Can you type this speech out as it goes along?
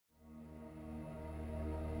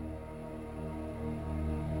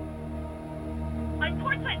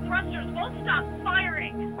thrusters won't stop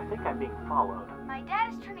firing. I think I'm being followed. My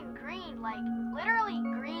dad is turning green, like literally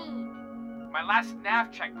green. My last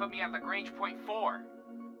nav check put me on Lagrange point 4.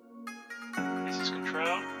 This is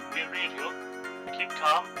Control. We read you. Keep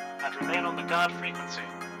calm and remain on the guard frequency.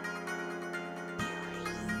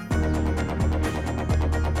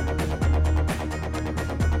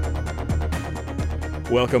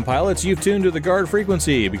 Welcome, pilots. You've tuned to the guard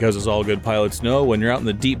frequency, because as all good pilots know, when you're out in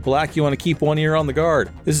the deep black, you want to keep one ear on the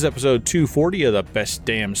guard. This is episode 240 of the best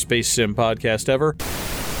damn space sim podcast ever.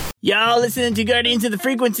 Y'all listening to Guardians of the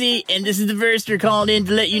Frequency, and this is the Verster calling in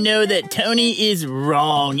to let you know that Tony is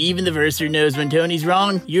wrong. Even the Verster knows when Tony's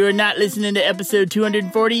wrong. You're not listening to episode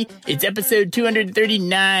 240. It's episode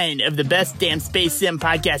 239 of the best damn space sim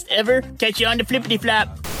podcast ever. Catch you on the flippity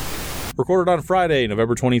flop. Recorded on Friday,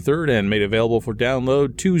 November 23rd, and made available for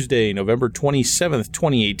download Tuesday, November 27th,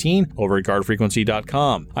 2018, over at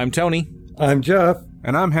guardfrequency.com. I'm Tony. I'm Jeff.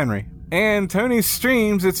 And I'm Henry. And Tony's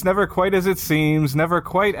streams, it's never quite as it seems, right,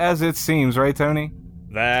 Tony?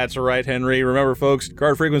 That's right, Henry. Remember, folks,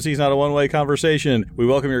 Guard Frequency is not a one-way conversation. We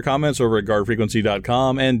welcome your comments over at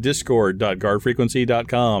guardfrequency.com and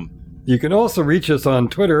discord.guardfrequency.com. You can also reach us on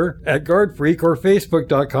Twitter at GuardFreak or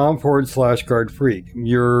Facebook.com/GuardFreak.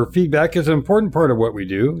 Your feedback is an important part of what we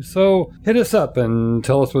do, so hit us up and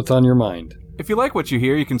tell us what's on your mind. If you like what you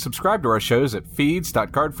hear, you can subscribe to our shows at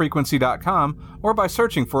feeds.guardfrequency.com or by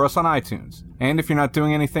searching for us on iTunes. And if you're not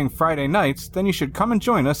doing anything Friday nights, then you should come and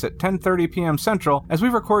join us at 10:30 p.m. Central as we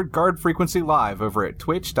record Guard Frequency live over at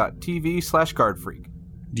twitch.tv/guardfreak.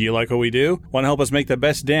 Do you like what we do? Want to help us make the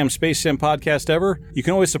best damn space sim podcast ever? You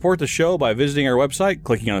can always support the show by visiting our website,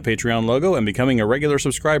 clicking on the Patreon logo, and becoming a regular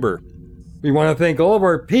subscriber. We want to thank all of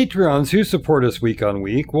our Patreons who support us week on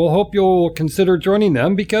week. We'll hope you'll consider joining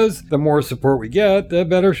them, because the more support we get, the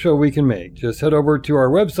better show we can make. Just head over to our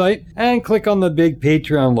website and click on the big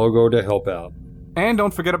Patreon logo to help out. And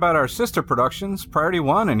don't forget about our sister productions, Priority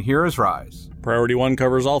One and Heroes Rise. Priority One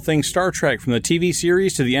covers all things Star Trek, from the TV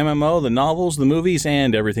series to the MMO, the novels, the movies,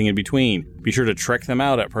 and everything in between. Be sure to check them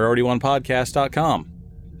out at PriorityOnePodcast.com.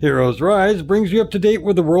 Heroes Rise brings you up to date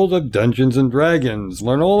with the world of Dungeons & Dragons.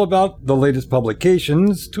 Learn all about the latest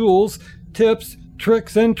publications, tools, tips,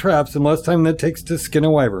 tricks, and traps in less time than it takes to skin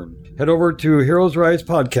a wyvern. Head over to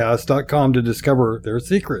HeroesRisePodcast.com to discover their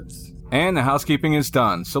secrets. And the housekeeping is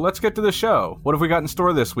done, so let's get to the show. What have we got in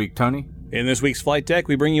store this week, Tony? In this week's Flight Deck,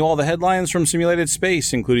 we bring you all the headlines from simulated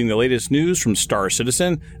space, including the latest news from Star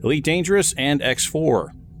Citizen, Elite Dangerous, and X4.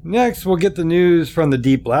 Next, we'll get the news from the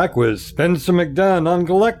Deep Black with Spencer McDunn on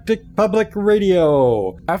Galactic Public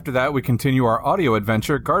Radio. After that, we continue our audio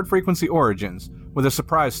adventure, Guard Frequency Origins, with a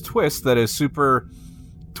surprise twist that is super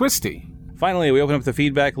twisty. Finally, we open up the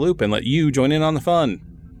feedback loop and let you join in on the fun.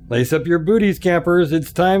 Lace up your booties, campers.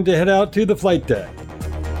 It's time to head out to the flight deck.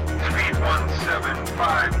 Speed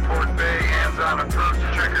 175, Port Bay, hands on approach,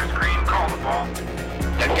 checker screen, call the ball.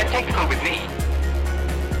 Don't get technical with me.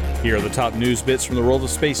 Here are the top news bits from the world of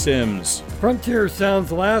space sims. Frontier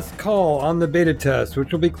sounds last call on the beta test,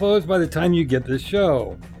 which will be closed by the time you get this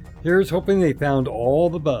show. Here's hoping they found all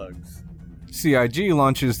the bugs. CIG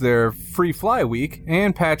launches their Free Fly Week,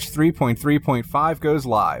 and patch 3.3.5 goes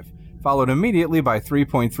live, followed immediately by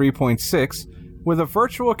 3.3.6, with a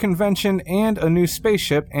virtual convention and a new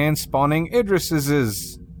spaceship and spawning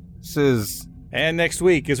Idris's. And next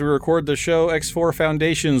week, as we record the show, X4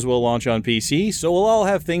 Foundations will launch on PC, so we'll all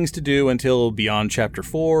have things to do until Beyond Chapter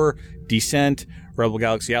 4, Descent, Rebel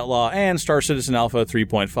Galaxy Outlaw, and Star Citizen Alpha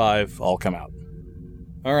 3.5 all come out.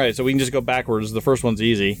 Alright, so we can just go backwards. The first one's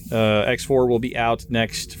easy. X4 will be out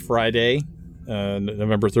next Friday.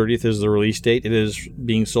 November 30th is the release date. It is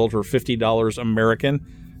being sold for $50 American.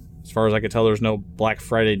 As far as I can tell, there's no Black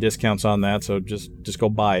Friday discounts on that, so just go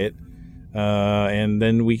buy it. And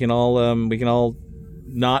then we can all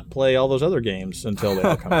not play all those other games until they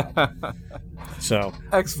all come out. So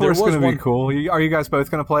X4 is going to be cool. Are you guys both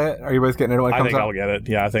going to play it? Are you both getting it when it comes out? I think I'll get it.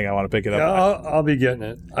 Yeah, I think I want to pick it up. Yeah, I'll be getting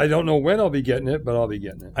it. I don't know when I'll be getting it, but I'll be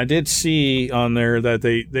getting it. I did see on there that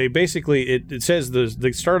they basically, it says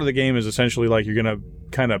the start of the game is essentially like you're going to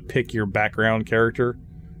kind of pick your background character.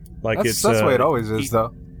 Like that's the way it always is,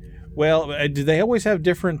 though. Well, do they always have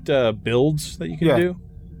different builds that you can do?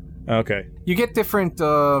 Okay. You get different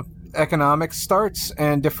economic starts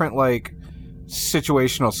and different, like,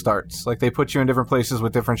 situational starts. Like, they put you in different places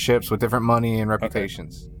with different ships, with different money and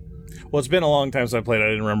reputations. Okay. Well, it's been a long time since I played. I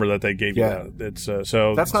didn't remember that they gave you that. It's so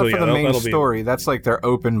that's not for the main story. That's like their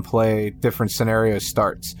open play, different scenario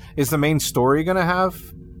starts. Is the main story going to have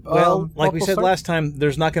Well, like we said start? last time,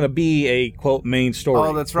 there's not going to be a quote main story.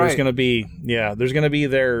 Oh, that's right. There's going to be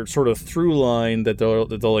their sort of through line that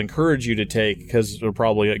they'll encourage you to take, because they'll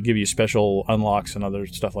probably give you special unlocks and other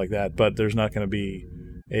stuff like that. But there's not going to be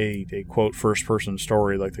a quote first person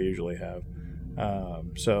story like they usually have.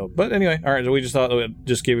 But anyway, all right. So we just thought we'd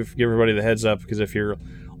just give everybody the heads up, because if you're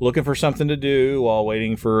looking for something to do while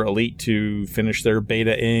waiting for Elite to finish their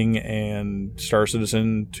beta-ing and Star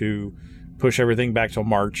Citizen to push everything back till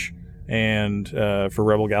March, and for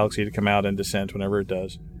Rebel Galaxy to come out and Descent whenever it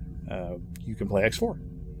does, you can play X4.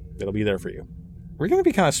 It'll be there for you. We're going to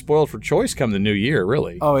be kind of spoiled for choice come the new year,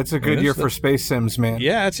 really. Oh, it's a good year for Space Sims, man.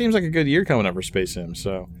 Yeah, it seems like a good year coming up for Space Sims.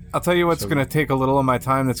 So I'll tell you what's going to take a little of my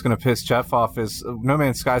time that's going to piss Jeff off is No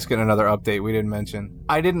Man's Sky's getting another update we didn't mention.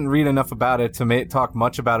 I didn't read enough about it to talk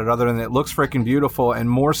much about it other than it looks freaking beautiful, and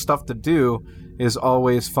more stuff to do is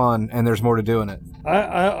always fun, and there's more to do in it.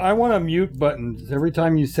 I want a mute button. Every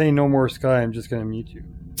time you say No More Sky, I'm just going to mute you.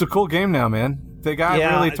 It's a cool game now, man. The guy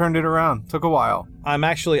really turned it around. Took a while. I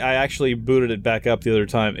actually booted it back up the other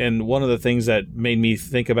time, and one of the things that made me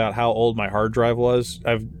think about how old my hard drive was,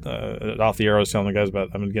 I've off the air I was telling the guys about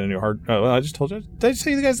I'm going to get a new hard. Oh, well, I just told you. Did I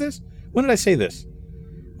tell you guys this? When did I say this?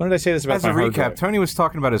 When did I say this about my hard drive? As a recap, Tony was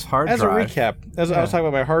talking about his hard drive. As a recap, I was talking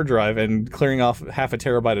about my hard drive and clearing off half a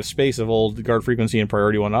terabyte of space of old Guard Frequency and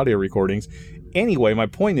Priority 1 audio recordings. Anyway, my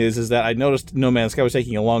point is that I noticed No Man's Sky was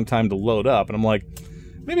taking a long time to load up, and I'm like,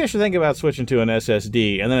 maybe I should think about switching to an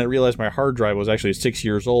SSD. And then I realized my hard drive was actually 6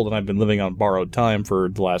 years old, and I've been living on borrowed time for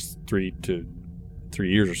the last 3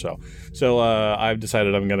 years or so. So I've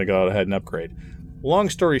decided I'm going to go ahead and upgrade. Long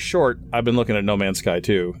story short, I've been looking at No Man's Sky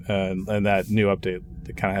 2, and that new update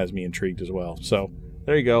that kind of has me intrigued as well. So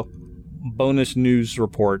there you go. Bonus news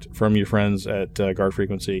report from your friends at Guard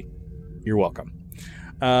Frequency. You're welcome.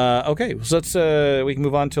 Okay, so let's we can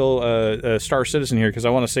move on till Star Citizen here, because I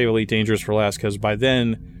want to save Elite Dangerous for last, because by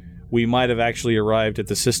then we might have actually arrived at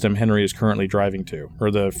the system Henry is currently driving to,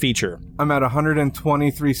 or the feature. I'm at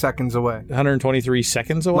 123 seconds away. 123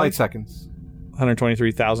 seconds away? Light seconds.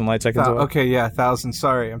 123,000 light seconds away? Okay, yeah, 1,000.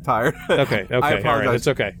 Sorry, I'm tired. Okay, I apologize. all right, that's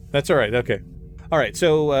okay. That's all right, okay. All right,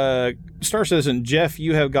 so Star Citizen, Jeff,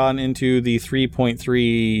 you have gone into the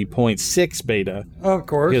 3.3.6 beta. Of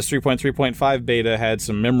course. Because 3.3.5 beta had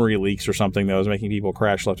some memory leaks or something that was making people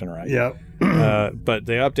crash left and right. Yep. But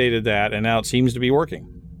they updated that, and now it seems to be working.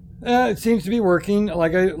 It seems to be working,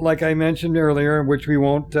 like I mentioned earlier, which we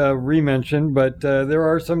won't re-mention, but there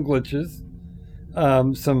are some glitches,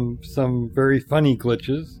 some very funny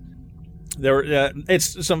glitches.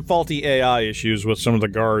 It's some faulty AI issues with some of the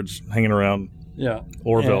guards hanging around. Yeah.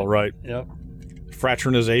 Orville, right? Yep.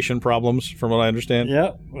 Fraternization problems, from what I understand.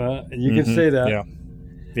 Yeah, you can say that.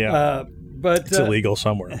 Yeah. But it's illegal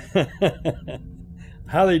somewhere.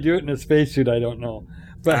 How they do it in a spacesuit, I don't know.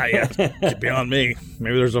 But it's beyond me.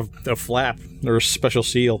 Maybe there's a flap or a special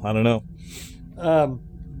seal. I don't know.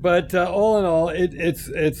 But all in all,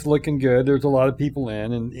 it's looking good. There's a lot of people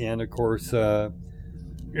in, and of course,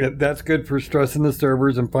 that's good for stressing the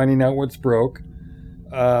servers and finding out what's broke.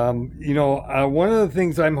 One of the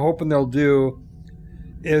things I'm hoping they'll do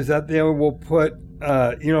is that they will put,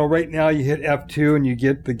 right now you hit F2 and you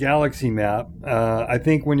get the galaxy map. I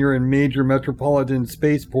think when you're in major metropolitan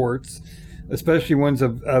spaceports, especially ones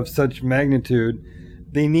of such magnitude,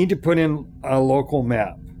 they need to put in a local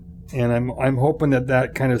map. And I'm hoping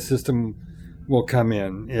that kind of system will come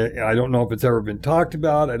in. I don't know if it's ever been talked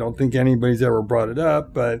about. I don't think anybody's ever brought it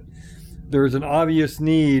up, but there's an obvious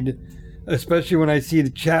need, especially when I see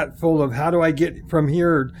the chat full of how do I get from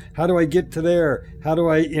here? How do I get to there? How do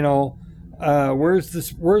I,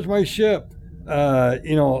 where's my ship?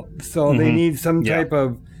 So they need some type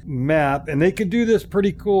of map, and they could do this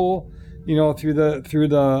pretty cool, through the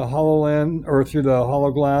HoloLens or through the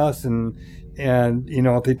HoloGlass, and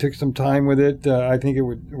if they took some time with it, I think it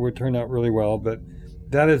would turn out really well. But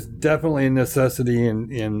that is definitely a necessity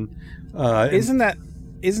Isn't that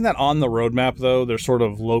on the roadmap, though? There's sort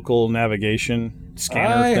of local navigation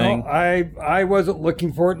scanner thing. I wasn't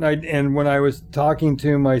looking for it, and when I was talking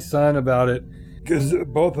to my son about it, because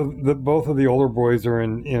both of the older boys are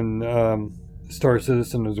in Star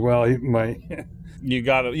Citizen as well. You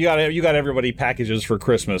got everybody packages for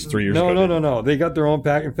Christmas 3 years ago. No. They got their own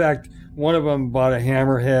pack. In fact, one of them bought a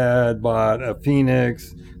Hammerhead, bought a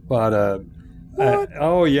Phoenix, bought a.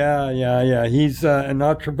 Oh yeah. He's an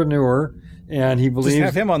entrepreneur. And he believes.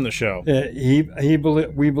 Just have him on the show. We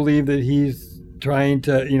believe that he's trying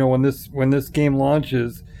to, when this game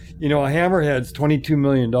launches, a Hammerhead's $22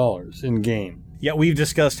 million in game. Yeah, we've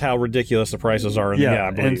discussed how ridiculous the prices are. Yeah,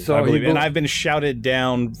 I believe. and so I believe. he And I've been shouted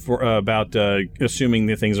down for about assuming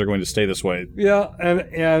the things are going to stay this way.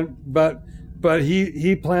 Yeah, but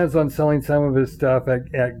he plans on selling some of his stuff at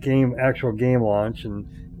actual game launch, and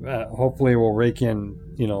hopefully we'll rake in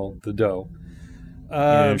the dough.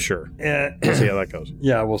 Yeah, sure. We'll see how that goes.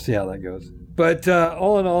 Yeah, we'll see how that goes. But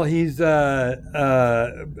all in all, he's all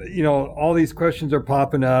these questions are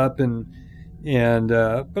popping up,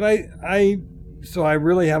 but I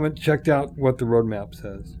really haven't checked out what the roadmap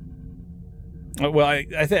says. Well,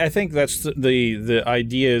 I think that's the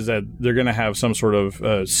idea is that they're going to have some sort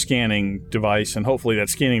of scanning device, and hopefully that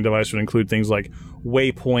scanning device would include things like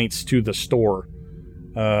waypoints to the store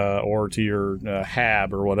or to your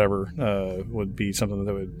hab or whatever would be something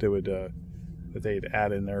that they'd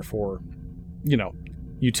add in there for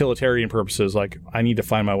utilitarian purposes, like I need to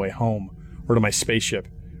find my way home or to my spaceship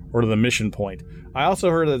or to the mission point. I also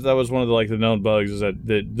heard that was one of the known bugs is that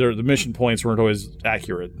the mission points weren't always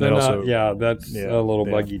accurate. That's a little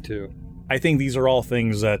buggy too. I think these are all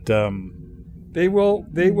things that they will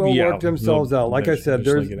work themselves out. Like I said,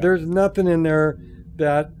 there's nothing in there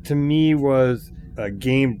that to me was a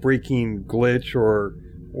game breaking glitch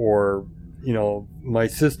or my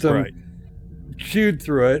system chewed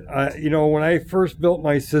through it. When I first built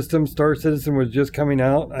my system, Star Citizen was just coming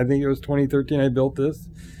out. I think it was 2013 I built this.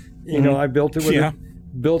 I built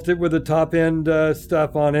it with the top end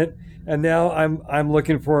stuff on it, and now I'm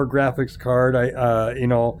looking for a graphics card.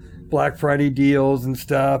 Black Friday deals and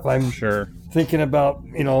stuff. I'm thinking about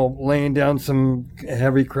laying down some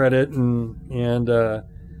heavy credit and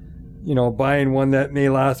buying one that may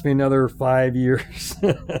last me another 5 years.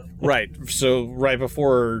 Right. So right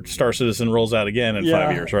before Star Citizen rolls out again in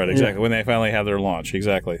 5 years. Right. Exactly. When they finally have their launch.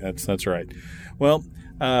 Exactly. That's right. Well,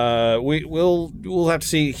 we'll have to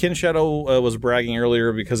see. Ken Shadow was bragging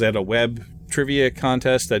earlier because they had a web trivia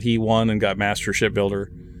contest that he won and got Master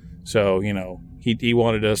Shipbuilder. So he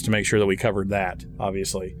wanted us to make sure that we covered that.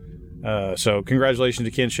 Obviously. So congratulations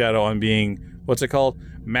to Ken Shadow on being what's it called?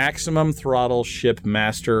 Maximum Throttle Ship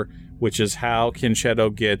Master, which is how Ken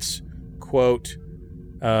Shadow gets quote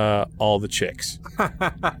all the chicks.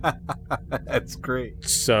 That's great.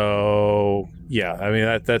 So yeah, I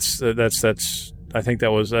mean that's. I think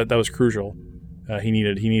that was crucial. He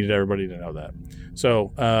needed everybody to know that.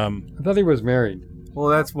 So I thought he was married. Well,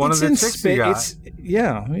 that's one of the chicks he got.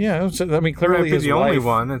 Yeah. I mean, clearly his the wife, only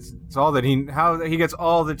one. It's all that he gets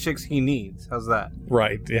all the chicks he needs. How's that?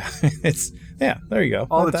 Right. Yeah. There you go.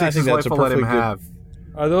 All the chicks his wife will let him have.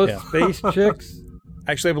 Are those space chicks?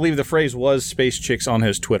 Actually, I believe the phrase was "space chicks" on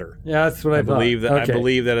his Twitter. Yeah, that's what I thought. I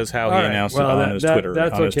believe that is how he announced it on his Twitter.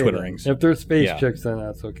 That's on okay. His Twitterings. If they're space chicks, then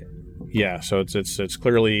that's okay. Yeah, so it's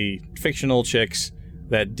clearly fictional chicks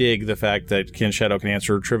that dig the fact that Ken Shadow can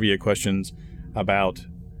answer trivia questions about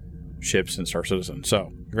ships in Star Citizen.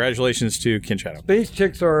 So, congratulations to Ken Shadow. Space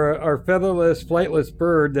chicks are featherless, flightless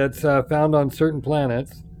bird that's found on certain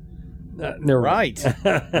planets. Right.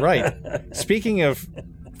 Speaking of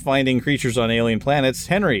finding creatures on alien planets,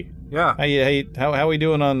 Henry. Yeah. How are we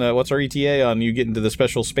doing on what's our ETA on you getting to the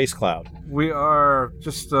special space cloud? We are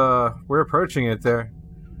just we're approaching it there.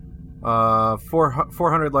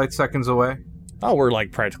 400 light seconds away. Oh, we're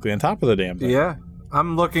like practically on top of the damn thing. Yeah.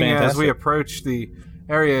 I'm looking as we approach the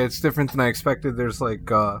area. It's different than I expected. There's I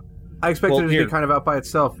expected it to be kind of out by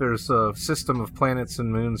itself. There's a system of planets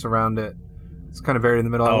and moons around it. It's kind of buried in the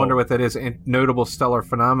middle. I wonder what that is. Notable stellar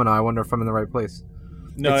phenomena. I wonder if I'm in the right place.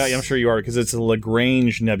 No, I'm sure you are, because it's a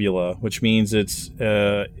Lagrange nebula, which means it's in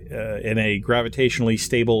a gravitationally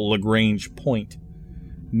stable Lagrange point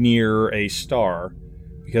near a star.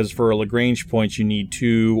 Because for a Lagrange point, you need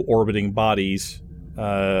two orbiting bodies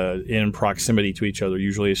in proximity to each other,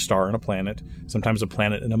 usually a star and a planet, sometimes a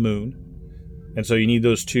planet and a moon. And so you need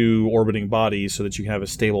those two orbiting bodies so that you can have a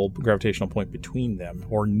stable gravitational point between them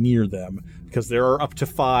or near them, because there are up to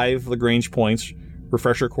 5 Lagrange points.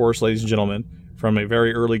 Refresher course, ladies and gentlemen, from a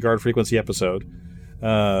very early Guard Frequency episode.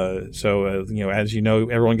 As you know,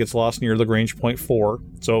 everyone gets lost near Lagrange point 4.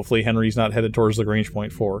 So hopefully Henry's not headed towards Lagrange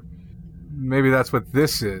point 4. Maybe that's what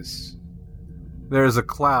this is. There's a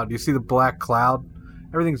cloud. Do you see the black cloud?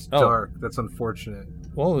 Everything's dark. That's unfortunate.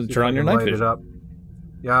 Well, turn on your night vision. It up.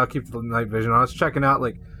 Yeah, I'll keep the night vision on. I was checking out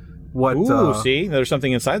what. Ooh, see, there's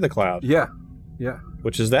something inside the cloud. Yeah.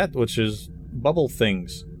 Which is bubble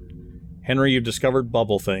things. Henry, you've discovered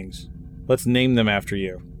bubble things. Let's name them after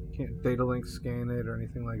you. Can't data link scan it or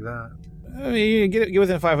anything like that. I mean, you get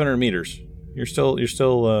within 500 meters. You're still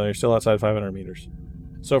outside 500 meters.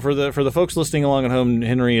 So for the folks listening along at home,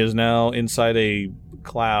 Henry is now inside a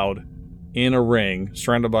cloud in a ring,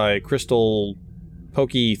 surrounded by crystal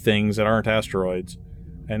pokey things that aren't asteroids.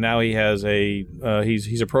 And now he has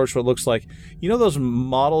he's approached what looks like, you know, those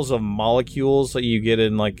models of molecules that you get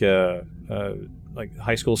in like a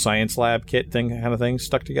high school science lab kit thing kind of thing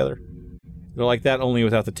stuck together. They're like that, only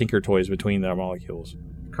without the Tinker Toys between their molecules.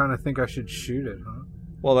 Kind of think I should shoot it, huh?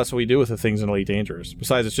 Well, that's what we do with the things in Elite Dangerous.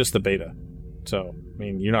 Besides, it's just the beta. So, I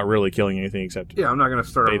mean, you're not really killing anything except... Yeah, I'm not going to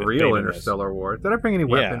start beta, a real interstellar war. Did I bring any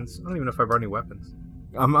weapons? I don't even know if I brought any weapons.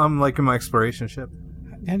 I'm like in my exploration ship.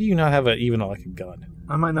 How do you not have a gun?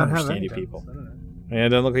 I might not have any guns. People. I don't know. Yeah, it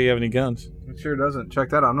doesn't look like you have any guns. It sure doesn't. Check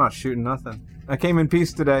that out. I'm not shooting nothing. I came in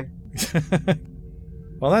peace today.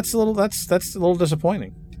 Well, that's a little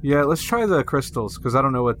disappointing. Yeah, let's try the crystals, because I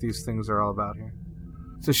don't know what these things are all about here.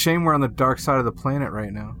 It's a shame we're on the dark side of the planet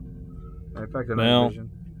right now. In fact, I well, vision.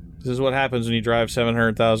 This is what happens when you drive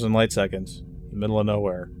 700,000 light seconds in the middle of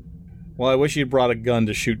nowhere. Well, I wish you'd brought a gun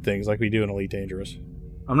to shoot things like we do in Elite Dangerous.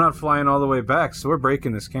 I'm not flying all the way back, so we're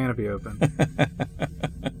breaking this canopy open.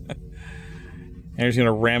 And he's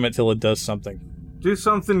gonna ram it till it does something. Do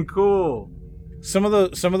something cool. Some of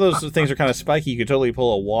those things are kind of spiky. You could totally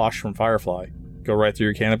pull a wash from Firefly, go right through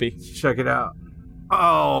your canopy. Check it out.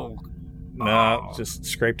 Oh, no, just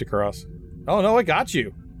scraped across. Oh no, it got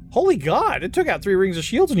you! Holy God! It took out 3 rings of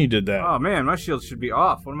shields when you did that. Oh man, my shield should be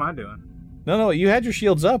off. What am I doing? No, you had your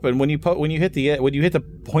shields up, and when you hit the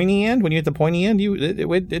pointy end,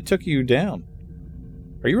 it took you down.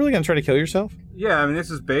 Are you really gonna try to kill yourself? Yeah, I mean this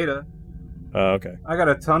is beta. Oh, okay. I got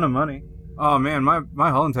a ton of money. Oh man, my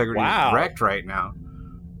hull integrity is wrecked right now.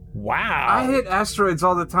 Wow. I hit asteroids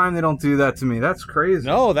all the time. They don't do that to me. That's crazy.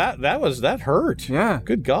 No, that hurt. Yeah.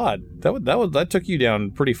 Good God, that took you down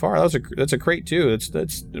pretty far. That's a crate too.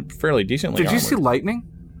 That's fairly decently. Did you see lightning?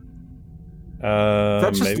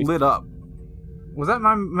 That just maybe. lit up. Was that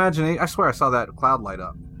my imagination? I swear I saw that cloud light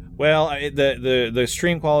up. Well, the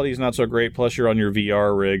stream quality is not so great. Plus, you're on your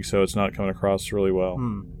VR rig, so it's not coming across really well.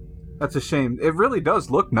 That's a shame. It really does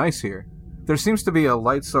look nice here. There seems to be a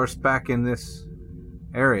light source back in this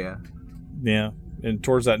area. Yeah, and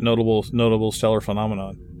towards that notable stellar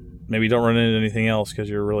phenomenon. Maybe don't run into anything else because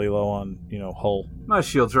you're really low on, hull. My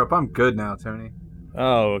shields are up. I'm good now, Tony.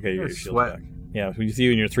 Oh, okay, your shields back. Yeah, with you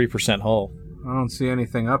and your 3% hull. I don't see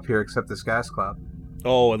anything up here except this gas cloud.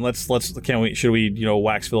 Oh, and should we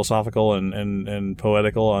wax philosophical and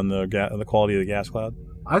poetical on the quality of the gas cloud?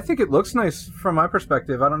 I think it looks nice from my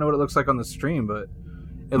perspective. I don't know what it looks like on the stream, but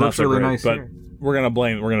it looks really nice but here. We're gonna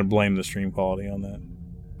blame the stream quality on that.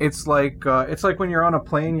 It's like when you're on a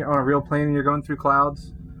plane, you're on a real plane, and you're going through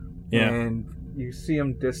clouds. Yeah. And you see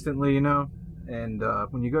them distantly, and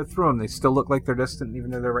when you go through them, they still look like they're distant,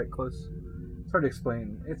 even though they're right close. It's hard to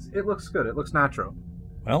explain. It looks good. It looks natural.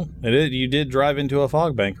 Well, it is. You did drive into a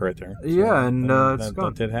fog bank right there. So yeah, and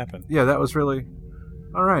that did happen. Yeah, that was really...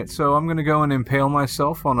 All right, so I'm going to go and impale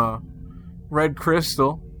myself on a red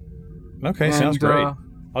crystal. Okay, sounds great.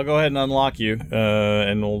 I'll go ahead and unlock you,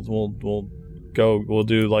 and we'll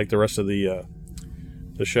do like the rest of the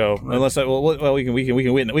show. Unless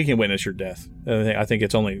we can witness your death. I think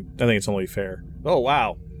it's only fair. Oh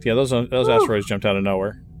wow, yeah, those asteroids jumped out of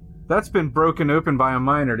nowhere. That's been broken open by a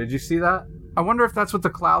miner. Did you see that? I wonder if that's what the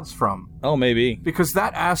cloud's from. Oh, maybe. Because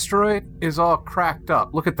that asteroid is all cracked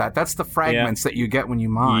up. Look at that. That's the fragments that you get when you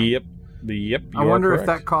mine. Yep. I wonder if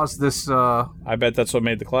that caused this... I bet that's what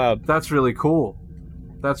made the cloud. That's really cool.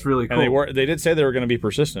 And they did say they were going to be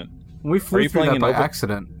persistent. We flew through that by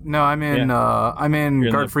accident. No, I'm in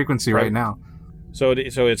guard frequency right now. So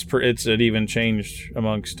it even changed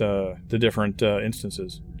amongst the different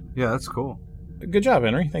instances. Yeah, that's cool. Good job,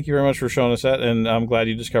 Henry. Thank you very much for showing us that, and I'm glad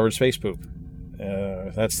you discovered space poop.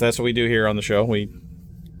 That's what we do here on the show.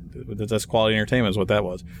 That's quality entertainment is what that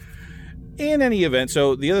was. In any event,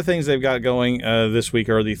 so the other things they've got going this week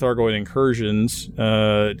are the Thargoid incursions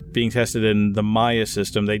being tested in the Maya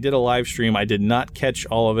system. They did a live stream. I did not catch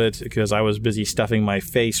all of it because I was busy stuffing my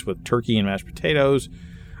face with turkey and mashed potatoes.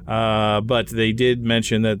 But they did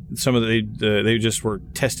mention that some of they just were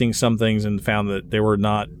testing some things and found that they were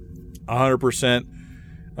not 100%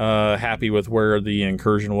 happy with where the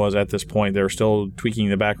incursion was at this point. They're still tweaking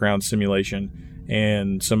the background simulation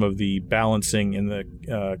and some of the balancing in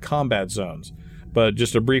the combat zones. But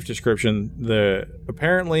just a brief description,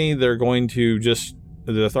 apparently they're going to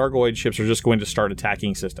the Thargoid ships are just going to start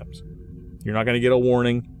attacking systems. You're not going to get a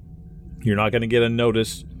warning. You're not going to get a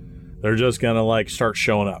notice. They're just going to start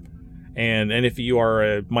showing up. And if you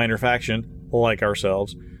are a minor faction like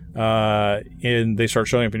ourselves, and they start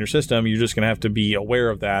showing up in your system, you're just going to have to be aware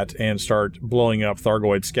of that and start blowing up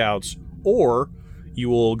Thargoid scouts, or you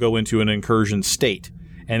will go into an incursion state.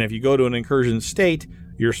 And if you go to an incursion state,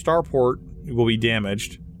 your starport will be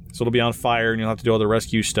damaged, So it'll be on fire, and you'll have to do all the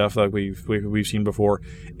rescue stuff like we've seen before.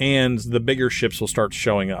 And the bigger ships will start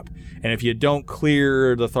showing up. And if you don't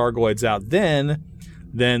clear the Thargoids out, then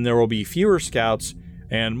there will be fewer scouts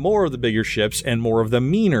and more of the bigger ships and more of the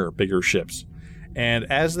meaner bigger ships. And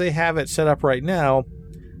as they have it set up right now,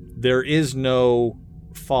 there is no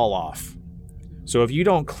fall off. So if you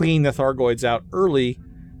don't clean the Thargoids out early,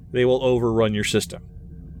 they will overrun your system,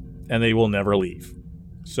 and they will never leave.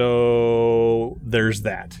 So there's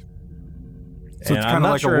that. So it's kind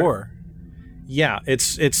of like a war. Yeah,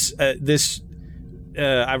 it's this.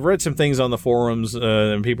 I've read some things on the forums,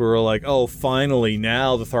 and people were like, "Oh, finally,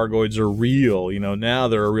 now the Thargoids are real. Now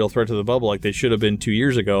they're a real threat to the bubble, like they should have been 2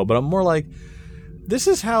 years ago." But I'm more like, this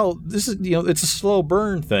is it's a slow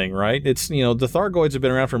burn thing, right? It's the Thargoids have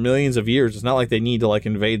been around for millions of years. It's not like they need to like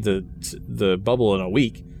invade the bubble in a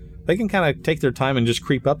week. They can kind of take their time and just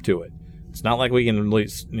creep up to it. It's not like we can really,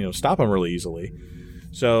 stop them really easily.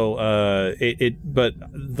 So, but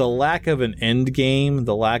the lack of an end game,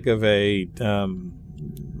 the lack of a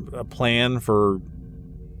plan for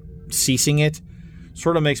ceasing it,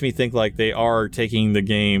 sort of makes me think like they are taking the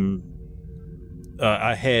game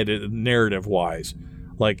ahead narrative-wise.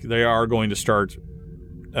 Like they are going to start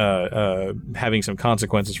having some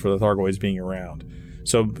consequences for the Thargoids being around.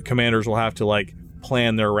 So commanders will have to like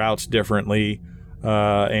plan their routes differently.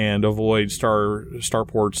 And avoid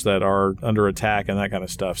starports that are under attack and that kind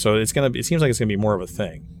of stuff. So it seems like it's gonna be more of a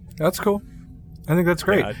thing. That's cool. I think that's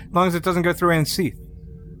great. Yeah. As long as it doesn't go through Anseath.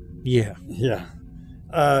 Yeah. Yeah.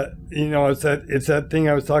 It's that thing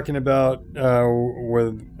I was talking about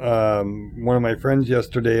with one of my friends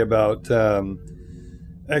yesterday about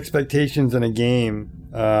expectations in a game.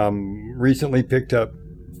 Recently picked up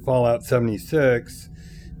Fallout 76,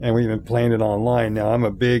 and we've been playing it online. Now I'm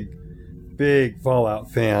a big Fallout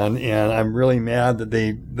fan, and I'm really mad that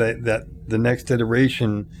that the next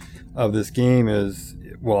iteration of this game is,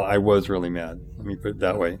 well, I was really mad. Let me put it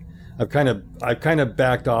that way. I've kind of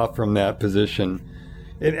backed off from that position.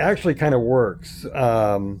 It actually kind of works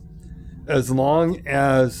as long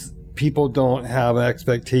as people don't have an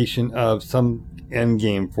expectation of some end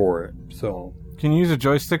game for it. So can you use a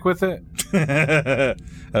joystick with it?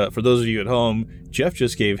 For those of you at home, Jeff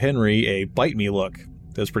just gave Henry a bite me look.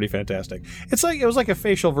 That's pretty fantastic. It was like a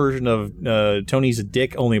facial version of Tony's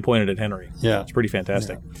dick, only pointed at Henry. Yeah, it's pretty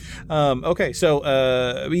fantastic. Yeah. Okay, so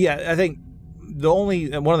I think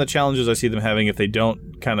one of the challenges I see them having if they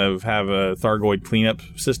don't kind of have a Thargoid cleanup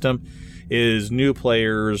system is new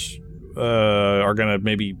players are going to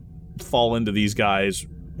maybe fall into these guys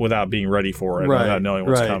without being ready for it, without knowing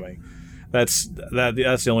what's coming. That's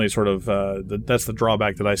the only sort of that's the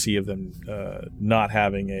drawback that I see of them not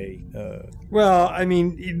having a. Well, I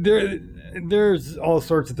mean, there's all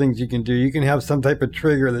sorts of things you can do. You can have some type of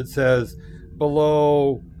trigger that says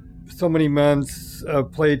below so many months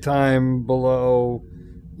of playtime, below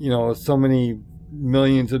so many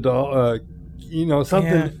millions of dollars,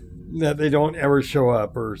 something that they don't ever show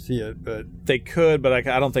up or see it. But they could, but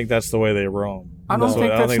I don't think that's the way they roam. I don't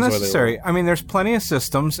think that's necessary. I mean, there's plenty of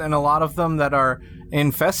systems, and a lot of them that are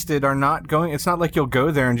infested are not going. It's not like you'll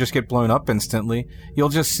go there and just get blown up instantly. You'll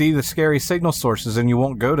just see the scary signal sources, and you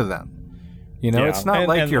won't go to them. It's not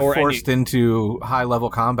like you're forced into high-level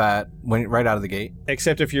combat right out of the gate.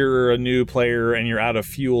 Except if you're a new player and you're out of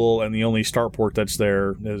fuel, and the only starport that's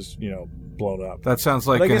there is blown up. That sounds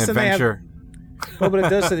like an adventure. Well, but it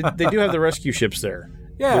does. They do have the rescue ships there.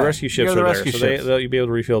 Yeah, the rescue ships are there, so you'll be able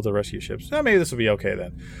to refill the rescue ships. Maybe this will be okay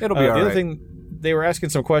then. It'll be all right. The other thing, they were asking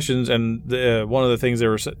some questions, and one of the things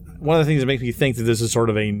that makes me think that this is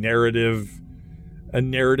sort of a narrative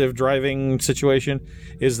driving situation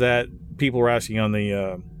is that people were asking on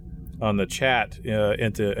the chat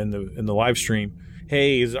in the live stream,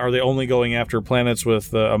 hey, are they only going after planets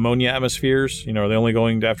with ammonia atmospheres? Are they only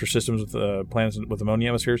going after systems with planets with ammonia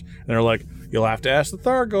atmospheres? And they're like, you'll have to ask the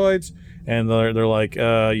Thargoids. And they're like,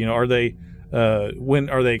 are they when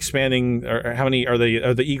are they expanding? Or how many are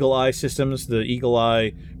the Eagle Eye systems? The Eagle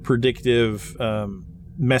Eye predictive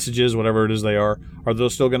messages, whatever it is they are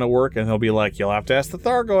those still going to work? And they'll be like, you'll have to ask the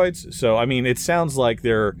Thargoids. So I mean, it sounds like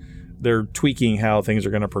they're tweaking how things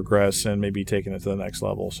are going to progress and maybe taking it to the next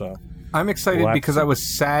level. So I'm excited because I was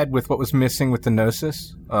sad with what was missing with the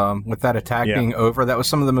Gnosis, with that attack being over. That was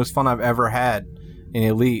some of the most fun I've ever had in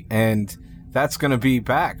Elite, and that's going to be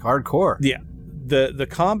back hardcore. Yeah. The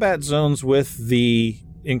combat zones with the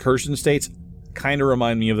incursion states kind of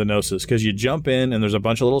remind me of the Gnosis, because you jump in and there's a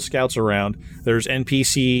bunch of little scouts around. There's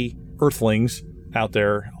NPC Earthlings out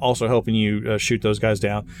there also helping you shoot those guys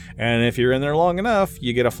down. And if you're in there long enough,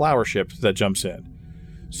 you get a flower ship that jumps in.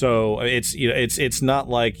 So it's not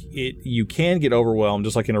like you can get overwhelmed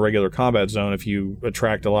just like in a regular combat zone if you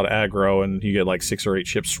attract a lot of aggro and you get like 6 or 8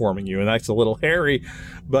 ships swarming you, and that's a little hairy.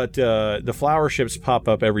 But the flower ships pop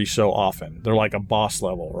up every so often. They're like a boss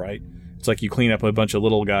level, right? It's like you clean up a bunch of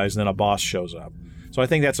little guys and then a boss shows up. So I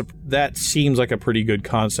think that seems like a pretty good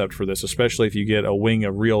concept for this, especially if you get a wing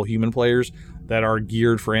of real human players that are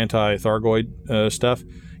geared for anti-Thargoid stuff.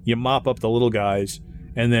 You mop up the little guys,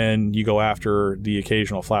 and then you go after the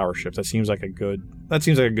occasional flower ship. That seems like a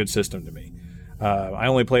good system to me. I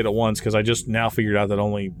only played it once because I just now figured out that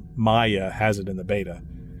only Maya has it in the beta.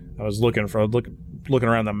 I was looking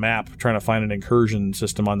around the map trying to find an incursion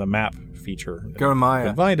system on the map feature. Go to Maya.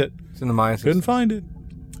 Couldn't find it. It's in the Maya system. Couldn't find it.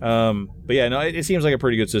 But yeah, no, it seems like a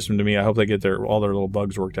pretty good system to me. I hope they get all their little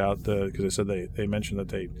bugs worked out because they said they mentioned that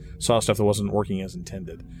they saw stuff that wasn't working as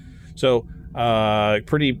intended. So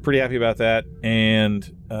pretty happy about that, and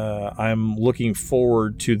I'm looking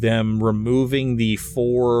forward to them removing the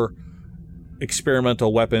 4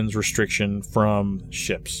 experimental weapons restriction from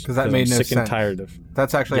ships. Because that made no sense. Sick and tired of.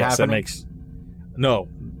 That's actually happening. No,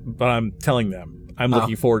 but I'm telling them. I'm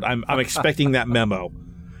looking forward. I'm expecting that memo.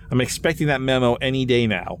 I'm expecting that memo any day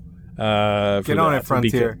now. Get on it,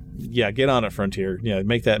 Frontier. Get on it, Frontier. Yeah,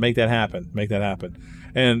 make that happen. Make that happen.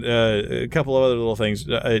 And a couple of other little things.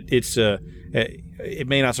 It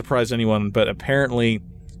may not surprise anyone, but apparently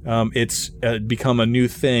it's become a new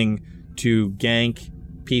thing to gank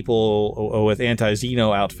people with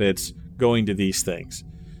anti-Xeno outfits going to these things.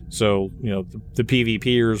 So, the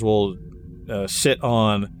PvPers will sit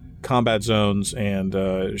on combat zones and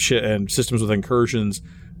systems with incursions,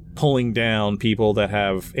 pulling down people that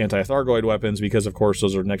have anti-Thargoid weapons because, of course,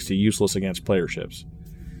 those are next to useless against player ships.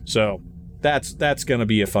 So that's going to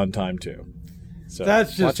be a fun time too. So that's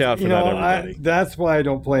just, watch out for that, everybody. That's why I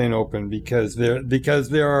don't play in open, because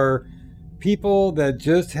there are people that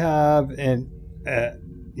just have a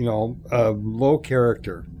low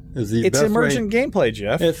character. It's emergent gameplay,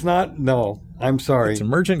 Jeff. It's not. No, I'm sorry. It's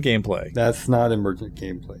emergent gameplay. That's not emergent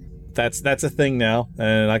gameplay. That's a thing now,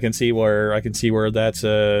 and I can see where that's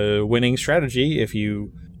a winning strategy if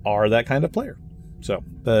you are that kind of player. So,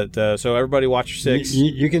 so everybody watch 6.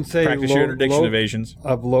 You can say practice your interdiction evasions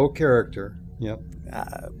of low character. Yep.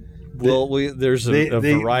 There's a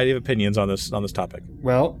variety of opinions on this topic.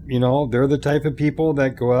 Well, they're the type of people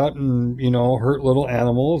that go out and hurt little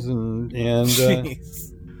animals and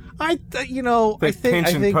I think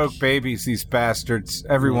pinch and poke babies, these bastards,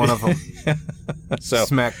 every one of them. So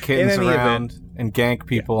smack kittens around and gank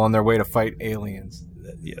people on their way to fight aliens.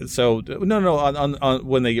 So no, on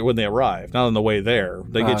when they arrive, not on the way there.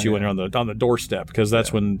 They get you when you're on the doorstep, because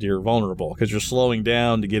that's when you're vulnerable, because you're slowing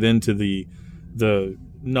down to get into the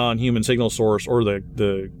non-human signal source or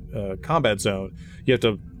the combat zone. You have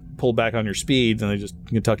to pull back on your speed, and they just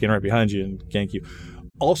can tuck in right behind you and gank you.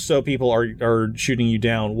 Also, people are shooting you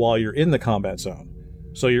down while you're in the combat zone.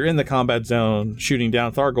 So you're in the combat zone shooting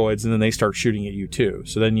down Thargoids, and then they start shooting at you too.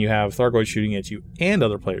 So then you have Thargoids shooting at you and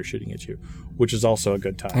other players shooting at you, which is also a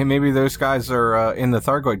good time. Hey, maybe those guys are in the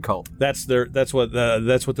Thargoid cult. That's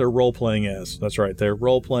what they're role playing as. That's right. They're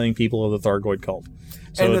role playing people of the Thargoid cult.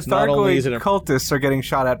 So and it's the not only Thargoid cultists are getting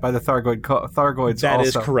shot at by the Thargoids. That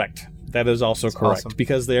also. is correct. That is also That's correct, awesome.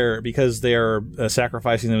 because they're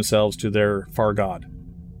sacrificing themselves to their far god.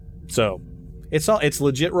 So it's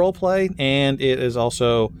legit role play, and it is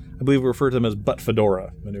also, I believe we refer to them as butt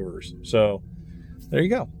fedora maneuvers. So there you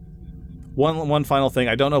go. One final thing.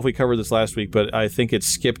 I don't know if we covered this last week, but I think it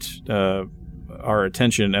skipped our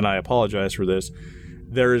attention, and I apologize for this.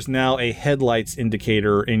 There is now a headlights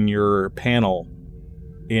indicator in your panel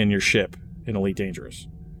in your ship in Elite Dangerous.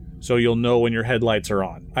 So you'll know when your headlights are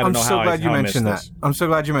on. I'm so glad you mentioned that. I'm so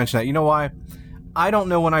glad you mentioned that. You know why? I don't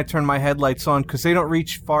know when I turn my headlights on, because they don't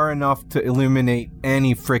reach far enough to illuminate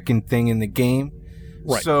any frickin' thing in the game.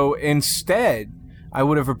 Right. So instead, I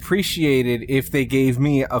would have appreciated if they gave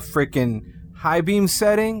me a frickin' high beam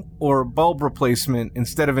setting or bulb replacement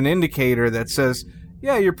instead of an indicator that says,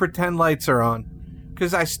 yeah, your pretend lights are on.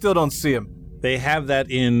 Because I still don't see them. They have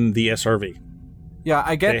that in the SRV. Yeah,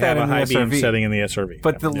 I get that in the SRV. They have a high beam setting in the SRV.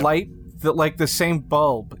 But the light, the same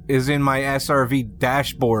bulb is in my SRV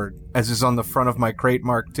dashboard as is on the front of my Crate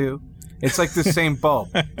Mark II. It's like the same bulb.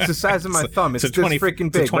 It's the size of my thumb. It's this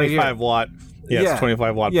freaking big. It's a 25 watt. Yeah, it's a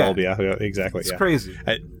 25 watt bulb. Yeah, exactly. It's crazy.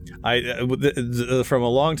 From a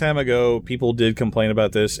long time ago, people did complain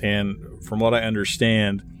about this, and from what I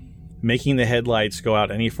understand, making the headlights go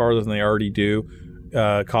out any farther than they already do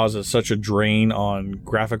causes such a drain on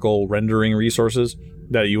graphical rendering resources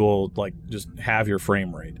that you will just have your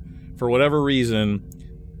frame rate. For whatever reason,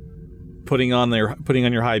 putting on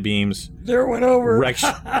your high beams. There went over.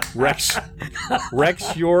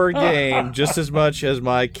 Wrecks your game just as much as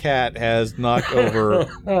my cat has knocked over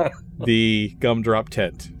the gumdrop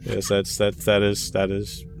tent. Yes, it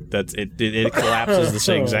collapses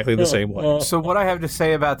exactly the same way. So what I have to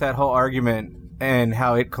say about that whole argument and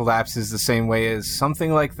how it collapses the same way is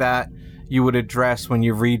something like that you would address when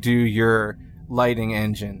you redo your lighting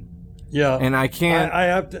engine. Yeah, and I can't. I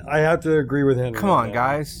have to agree with Henry. Come on,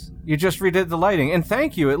 guys! You just redid the lighting, and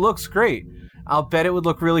thank you. It looks great. I'll bet it would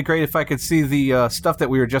look really great if I could see the stuff that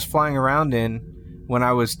we were just flying around in when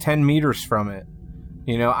I was 10 meters from it.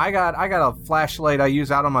 You know, I got a flashlight I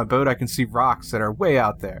use out on my boat. I can see rocks that are way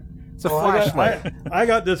out there. It's a flashlight. I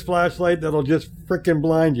got this flashlight that'll just frickin'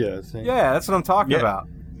 blind you. See? Yeah, that's what I'm talking about.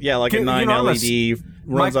 Yeah, like a 9 LED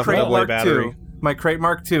runs off a AA battery. My Crate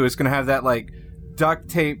Mark II is going to have that like duct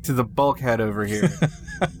tape to the bulkhead over here,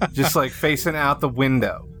 just like facing out the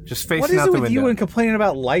window. Just facing out the window. What is it with you and complaining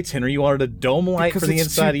about lights, Henry? You wanted a dome light for the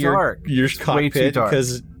inside of your cockpit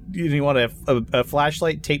because you want a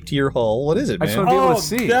flashlight taped to your hull. What is it, man? I just want to be able to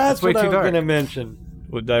see. That's way what I too was dark. going to mention.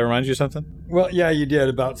 Did I remind you of something? Well, yeah, you did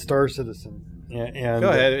about Star Citizen. And go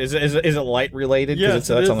ahead. Is it light related? Yes, that's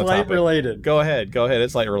it on is the light topic. related. Go ahead.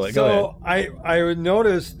 It's light related. So go ahead. I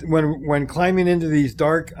noticed when climbing into these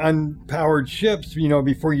dark, unpowered ships, you know,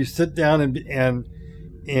 before you sit down and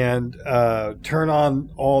turn on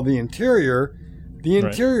all the interior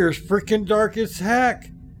is freaking dark as heck.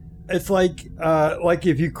 It's like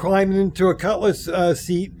if you climb into a Cutlass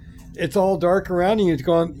seat, it's all dark around you. It's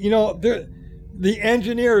going, you know, the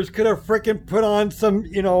engineers could have freaking put on some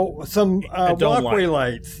walkway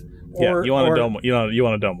lights. You want a dome. You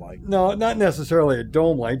want a dome light. No, not necessarily a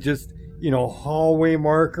dome light. Just, you know, hallway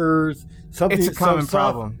markers. Something. It's a common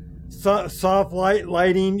problem. Soft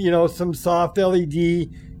lighting. You know, some soft LED. You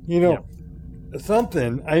know,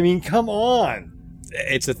 something. I mean, come on.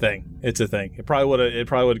 It's a thing. It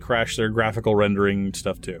probably would crash their graphical rendering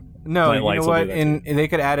stuff too. No, you know what? And they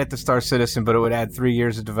could add it to Star Citizen, but it would add 3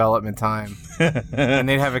 years of development time, and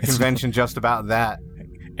they'd have a convention just about that.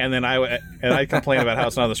 And then I'd complain about how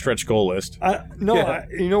it's not on the stretch goal list.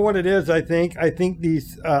 You know what it is? I think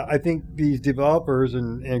these developers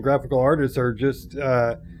and graphical artists are just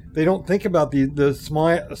they don't think about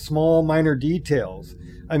the small minor details.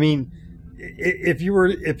 I mean, if you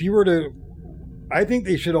were to, I think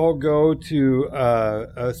they should all go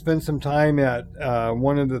to spend some time at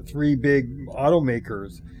one of the 3 big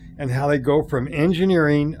automakers and how they go from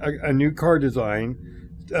engineering a new car design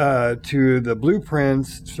to the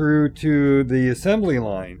blueprints through to the assembly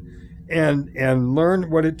line and learn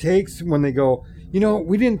what it takes when they go, you know,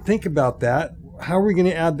 we didn't think about that. How are we going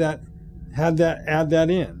to add that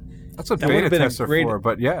in? That's what beta tests are for,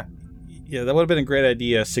 but yeah. Yeah, that would have been a great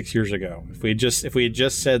idea 6 years ago. If we had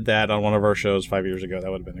just said that on one of our shows 5 years ago, that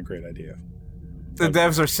would have been a great idea. The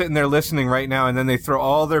devs are sitting there listening right now, and then they throw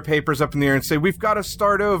all their papers up in the air and say, "We've got to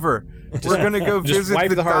start over. We're going to go visit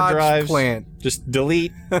the hard drives plant. Just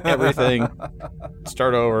delete everything.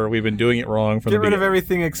 Start over. We've been doing it wrong from the beginning. Get rid of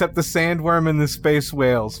everything except the sandworm and the space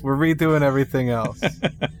whales. We're redoing everything else."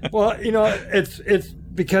 Well, you know, it's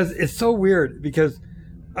because it's so weird because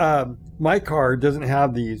my car doesn't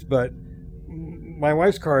have these, but my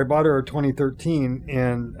wife's car, I bought her a 2013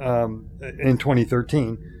 and in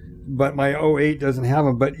 2013, but my 08 doesn't have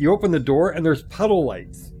them. But you open the door and there's puddle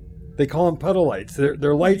lights. They call them puddle lights.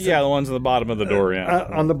 They're lights. Yeah, the ones on the bottom of the door.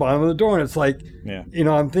 On the bottom of the door, and it's like, you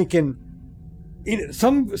know, I'm thinking, you know,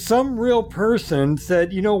 some real person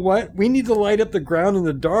said, you know what, we need to light up the ground in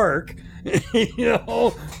the dark, you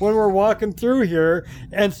know, when we're walking through here,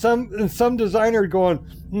 and some designer going,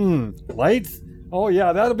 lights. Oh,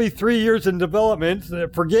 yeah, that'll be 3 years in development.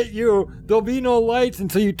 Forget you. There'll be no lights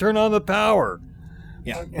until you turn on the power.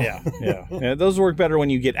 Yeah. Those work better when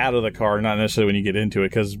you get out of the car, not necessarily when you get into it,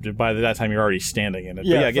 because by that time you're already standing in it.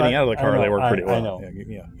 Yeah, but getting out of the car, they work pretty well. I know.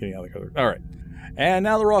 Yeah, getting out of the car. All right. And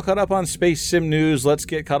now that we're all caught up on Space Sim news, let's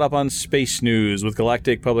get caught up on space news with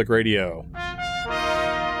Galactic Public Radio.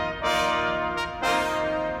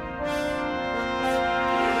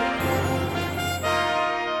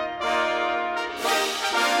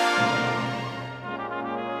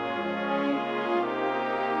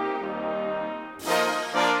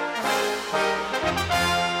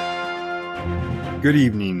 Good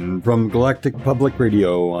evening from Galactic Public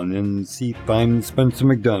Radio on NC I'm Spencer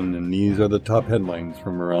McDunn, and these are the top headlines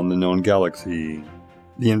from around the known galaxy.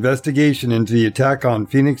 The investigation into the attack on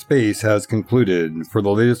Phoenix Base has concluded. For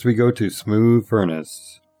the latest, we go to Smooth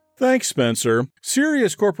Furnace. Thanks, Spencer.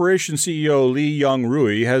 Sirius Corporation CEO Lee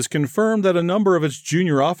Young-Rui has confirmed that a number of its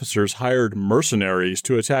junior officers hired mercenaries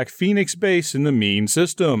to attack Phoenix Base in the Mean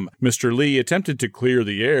system. Mr. Lee attempted to clear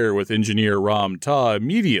the air with engineer Ram Ta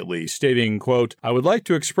immediately, stating, quote, "I would like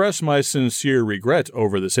to express my sincere regret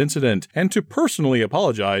over this incident and to personally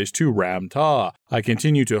apologize to Ram Ta. I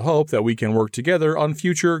continue to hope that we can work together on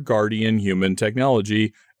future Guardian human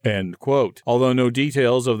technology." End quote. Although no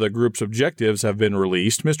details of the group's objectives have been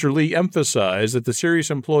released, Mr. Lee emphasized that the Sirius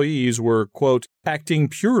employees were, quote, acting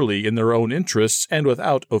purely in their own interests and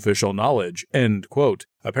without official knowledge, end quote.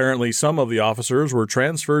 Apparently, some of the officers were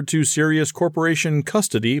transferred to Sirius Corporation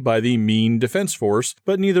custody by the Mean Defense Force,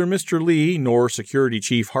 but neither Mr. Lee nor Security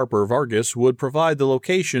Chief Harper Vargas would provide the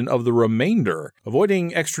location of the remainder.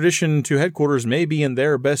 Avoiding extradition to headquarters may be in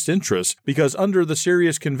their best interest, because under the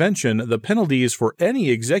Sirius Convention, the penalties for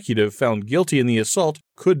any executive found guilty in the assault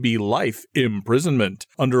could be life imprisonment.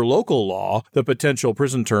 Under local law, the potential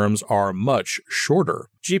prison terms are much shorter.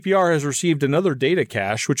 GPR has received another data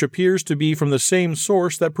cache which appears to be from the same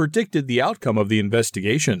source that predicted the outcome of the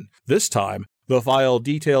investigation. This time, the file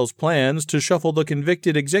details plans to shuffle the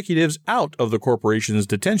convicted executives out of the corporation's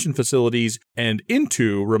detention facilities and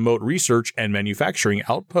into remote research and manufacturing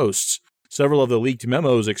outposts. Several of the leaked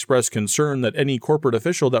memos express concern that any corporate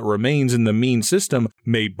official that remains in the Mean system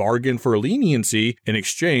may bargain for leniency in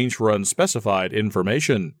exchange for unspecified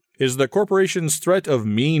information. Is the corporation's threat of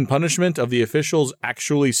mean punishment of the officials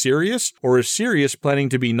actually serious, or is Sirius planning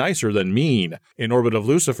to be nicer than mean? In orbit of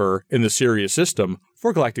Lucifer, in the Sirius system,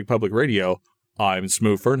 for Galactic Public Radio, I'm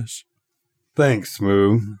Smooth Furnace. Thanks,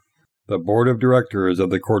 Smooth. The board of directors of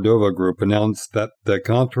the Cordova Group announced that the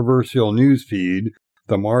controversial news feed,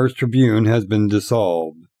 the Mars Tribune, has been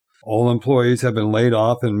dissolved. All employees have been laid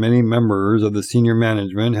off and many members of the senior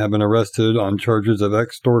management have been arrested on charges of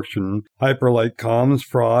extortion, hyperlight comms,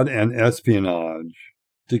 fraud, and espionage.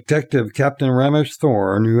 Detective Captain Ramesh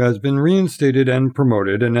Thorne, who has been reinstated and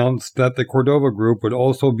promoted, announced that the Cordova Group would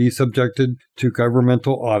also be subjected to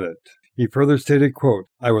governmental audit. He further stated, quote,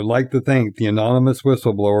 "I would like to thank the anonymous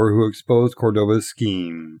whistleblower who exposed Cordova's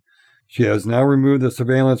scheme. She has now removed the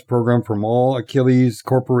surveillance program from all Achilles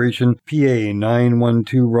Corporation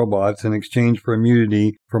PA-912 robots in exchange for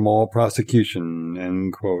immunity from all prosecution,"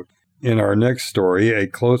 end quote. In our next story, a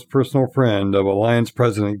close personal friend of Alliance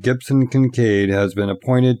President Gibson Kincaid has been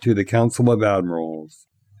appointed to the Council of Admirals.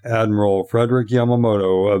 Admiral Frederick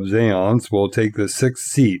Yamamoto of Zeonce will take the 6th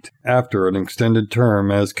seat after an extended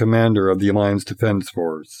term as commander of the Alliance Defense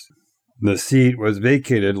Force. The seat was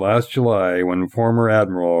vacated last July when former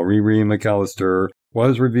Admiral Riri McAllister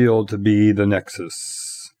was revealed to be the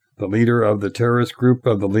Nexus, the leader of the terrorist group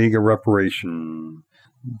of the League of Reparation.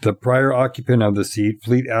 The prior occupant of the seat,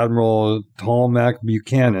 Fleet Admiral Talmac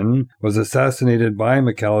Buchanan, was assassinated by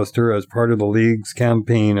McAllister as part of the League's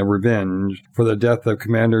campaign of revenge for the death of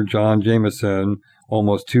Commander John Jameson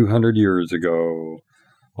almost 200 years ago.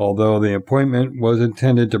 Although the appointment was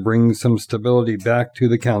intended to bring some stability back to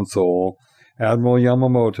the Council, Admiral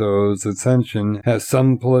Yamamoto's ascension has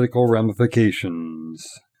some political ramifications.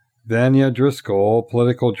 Vanya Driscoll,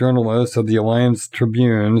 political journalist of the Alliance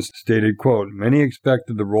Tribune, stated, quote, "Many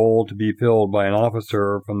expected the role to be filled by an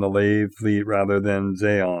officer from the Lave Fleet rather than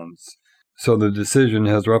Zeonce, so the decision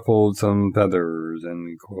has ruffled some feathers,"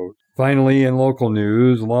 end quote. Finally, in local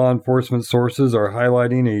news, law enforcement sources are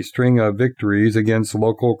highlighting a string of victories against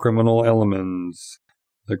local criminal elements.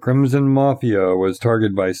 The Crimson Mafia was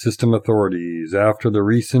targeted by system authorities after the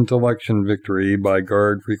recent election victory by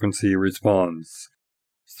Guard Frequency Response.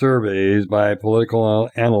 Surveys by political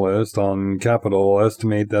analysts on Capitol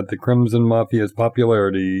estimate that the Crimson Mafia's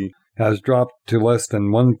popularity has dropped to less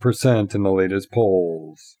than 1% in the latest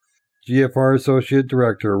polls. GFR Associate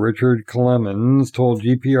Director Richard Clemens told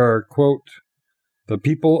GPR, quote, "The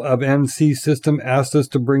people of NC System asked us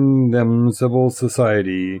to bring them civil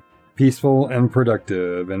society, peaceful and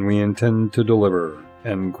productive, and we intend to deliver,"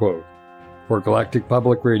 end quote. For Galactic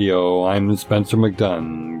Public Radio, I'm Spencer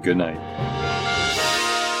McDunn. Good night.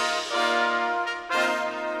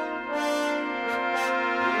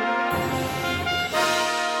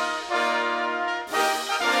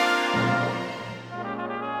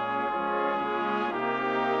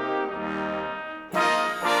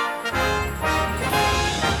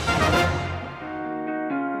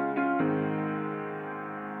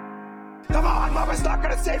 Come on, Mama's not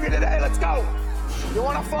gonna save you today. Let's go. You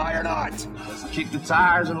wanna fly or not? Let's kick the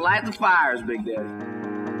tires and light the fires, Big Daddy.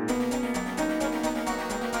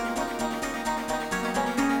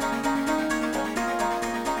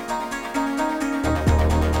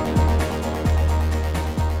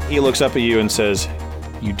 He looks up at you and says,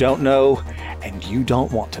 "You don't know, and you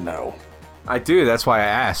don't want to know. I do. That's why I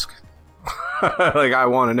ask. Like, I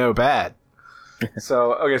want to know bad.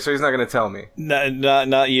 So, okay, so he's not going to tell me.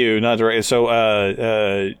 Not you. Not direct. So,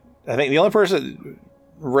 I think the only person,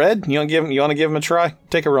 Red, you want to give him a try?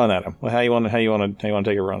 Take a run at him. How you want to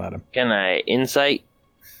take a run at him? Can I insight?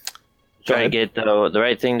 Try to get the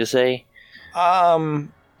right thing to say.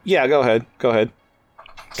 Yeah, go ahead.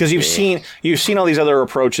 Because you've seen all these other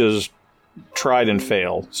approaches tried and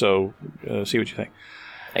failed. So, see what you think.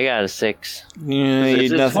 I got a 6. Yeah,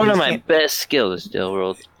 it's one of my best skills. Still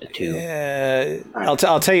rolled a 2. I'll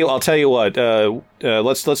tell you what.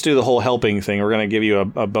 Let's do the whole helping thing. We're going to give you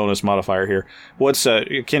a bonus modifier here. What's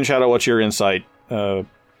Kin Shadow? What's your insight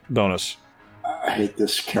bonus? I hate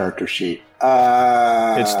this character sheet.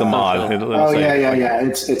 It's the mod. Yeah.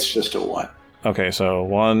 It's just a 1. Okay, so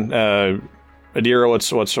 1. Adira, what's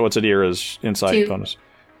Adira's insight 2. bonus?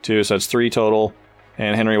 2. So that's 3 total.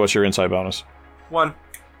 And Henry, what's your insight bonus? 1.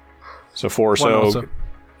 So 4. 1 So also.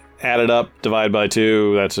 add it up, divide by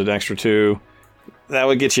 2. That's an extra 2. That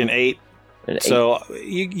would get you an 8. So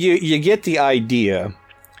you get the idea.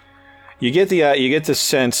 You get the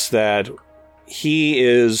sense that he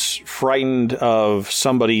is frightened of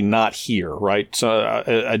somebody not here, right? So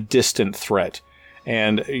a distant threat.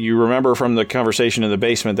 And you remember from the conversation in the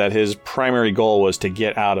basement that his primary goal was to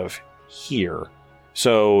get out of here.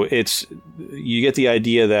 So you get the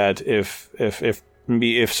idea that if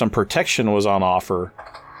some protection was on offer,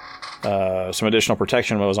 some additional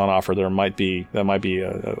protection was on offer, that might be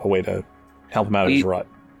a way to help him out of his rut.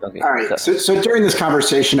 Okay. All right. So during this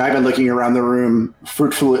conversation, I've been looking around the room,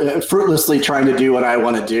 fruitlessly trying to do what I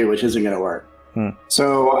want to do, which isn't going to work.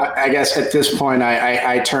 So I guess at this point,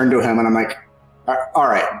 I turn to him and I'm like, all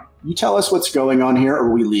right, you tell us what's going on here or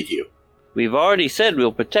we leave you. We've already said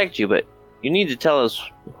we'll protect you, but you need to tell us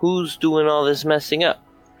who's doing all this messing up,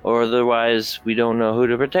 or otherwise we don't know who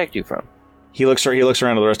to protect you from. He looks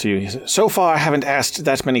around at the rest of you. He says, so far I haven't asked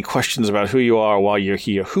that many questions about who you are while you're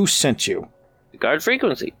here. Who sent you? The guard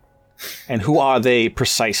frequency. And who are they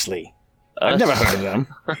precisely? I've never heard of them.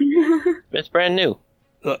 It's brand new.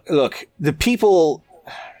 Look, the people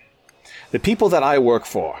that I work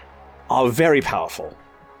for are very powerful.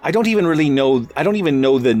 I don't even know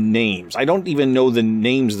the names. I don't even know the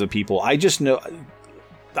names of the people. I just know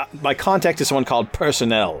my contact is someone called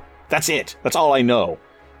Personnel. That's it. That's all I know.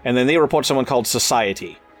 And then they report someone called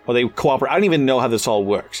Society, or they cooperate. I don't even know how this all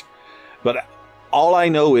works. But all I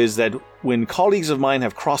know is that when colleagues of mine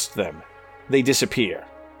have crossed them, they disappear.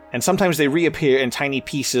 And sometimes they reappear in tiny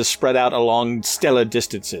pieces spread out along stellar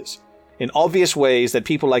distances, in obvious ways that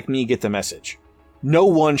people like me get the message. No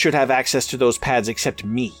one should have access to those pads except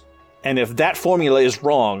me. And if that formula is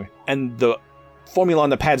wrong, and the formula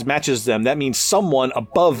on the pads matches them, that means someone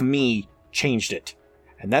above me changed it.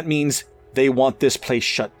 And that means they want this place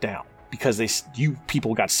shut down, because you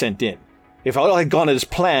people got sent in. If all had gone as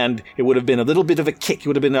planned, it would have been a little bit of a kick. It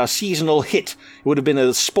would have been a seasonal hit. It would have been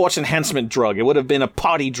a sports enhancement drug. It would have been a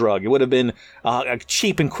party drug. It would have been a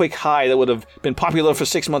cheap and quick high that would have been popular for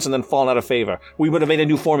 6 months and then fallen out of favor. We would have made a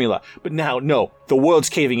new formula. But now, no, the world's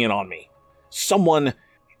caving in on me. Someone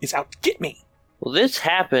is out to get me. Well, this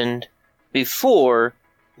happened before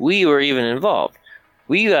we were even involved.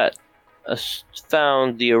 We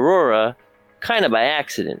found the Aurora kind of by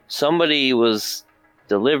accident. Somebody was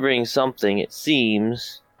delivering something, it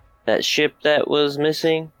seems, that ship that was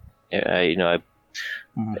missing. It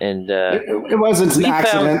wasn't an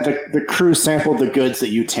accident. The crew sampled the goods that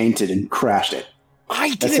you tainted and crashed it.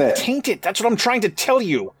 I didn't taint it. That's what I'm trying to tell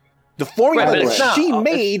you. The formula that she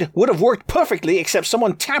made would have worked perfectly, except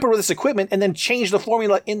someone tampered with this equipment and then changed the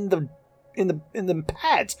formula in the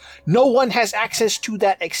pads. No one has access to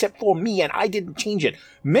that except for me, and I didn't change it.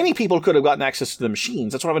 Many people could have gotten access to the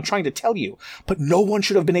machines. That's what I've been trying to tell you. But no one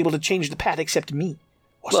should have been able to change the pad except me.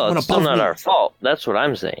 Well, it's still not our fault. That's what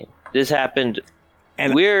I'm saying. This happened,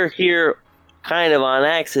 and we're here kind of on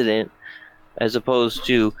accident, as opposed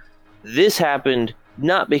to this happened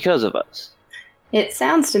not because of us. It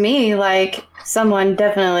sounds to me like someone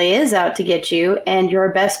definitely is out to get you, and your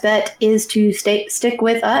best bet is to stick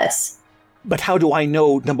with us. But how do I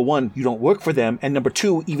know, number one, you don't work for them, and number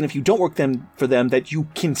two, even if you don't work for them, that you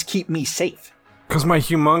can keep me safe? Because my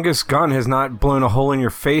humongous gun has not blown a hole in your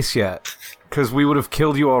face yet. Because we would have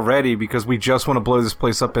killed you already, because we just want to blow this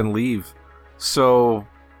place up and leave. So,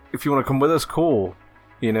 if you want to come with us, cool.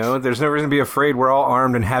 You know, there's no reason to be afraid. We're all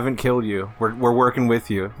armed and haven't killed you. We're working with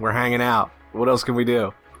you. We're hanging out. What else can we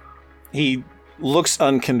do? He looks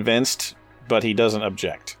unconvinced, but he doesn't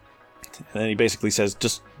object. And then he basically says,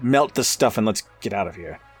 just melt the stuff and let's get out of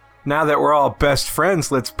here. Now that we're all best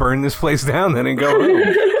friends, let's burn this place down then and go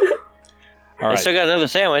home. All right. I still got another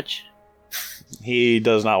sandwich. He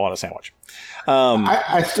does not want a sandwich.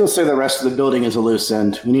 I still say the rest of the building is a loose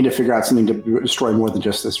end. We need to figure out something to destroy more than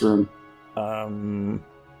just this room.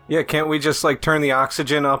 Yeah, can't we just like turn the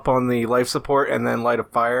oxygen up on the life support and then light a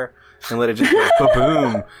fire and let it just go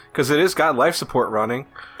boom? Because it has got life support running.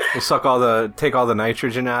 We'll take all the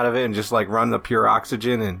nitrogen out of it and just like run the pure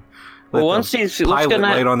oxygen and let the pilot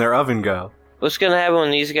light on their oven go. What's gonna happen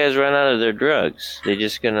when these guys run out of their drugs? They're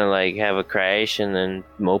just gonna like have a crash and then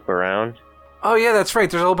mope around? Oh yeah, that's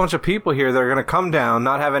right. There's a whole bunch of people here that are gonna come down,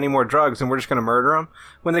 not have any more drugs, and we're just gonna murder them.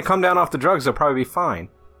 When they come down off the drugs, they'll probably be fine.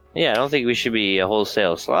 Yeah, I don't think we should be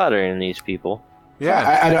wholesale slaughtering these people.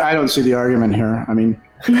 Yeah, I don't see the argument here. I mean,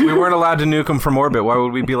 we weren't allowed to nuke them from orbit. Why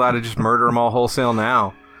would we be allowed to just murder them all wholesale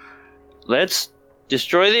now? Let's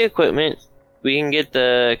destroy the equipment. We can get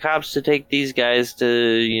the cops to take these guys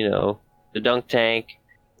to, the dunk tank.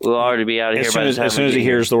 We'll already be out of here by the time. As soon as he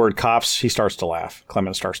hears the word cops, he starts to laugh.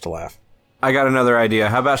 Clement starts to laugh. I got another idea.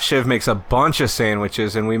 How about Shiv makes a bunch of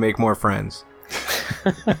sandwiches and we make more friends?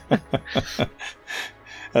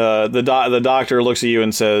 The doctor looks at you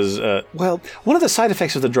and says, well, one of the side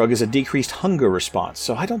effects of the drug is a decreased hunger response,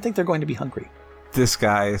 so I don't think they're going to be hungry. This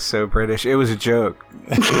guy is so British. It was a joke.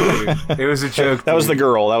 It was a joke. That was the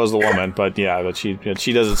girl. That was the woman. But yeah, but she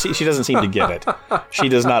doesn't seem to get it. She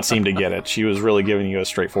does not seem to get it. She was really giving you a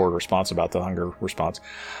straightforward response about the hunger response.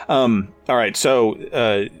 All right. So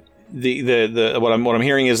what I'm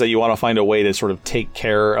hearing is that you want to find a way to sort of take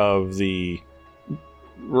care of the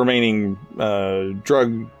remaining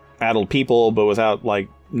drug-addled people, but without like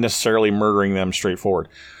necessarily murdering them straightforward.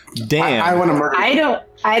 Dan, I want to murder.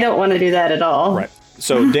 I don't want to do that at all. Right.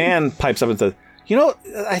 So Dan pipes up and says,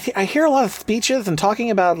 I hear a lot of speeches and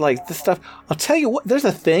talking about like this stuff. I'll tell you what, there's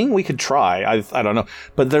a thing we could try. I don't know,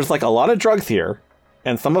 but there's like a lot of drugs here,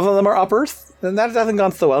 and some of them are up Earth, and that hasn't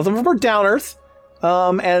gone so well. Some of them are down Earth,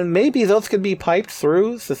 and maybe those could be piped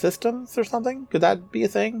through the systems or something. Could that be a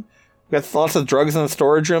thing? We got lots of drugs in the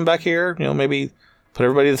storage room back here. Maybe put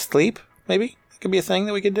everybody to sleep. Maybe it could be a thing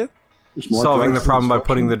that we could do. Solving the problem by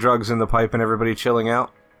putting the drugs in the pipe and everybody chilling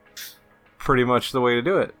out. Pretty much the way to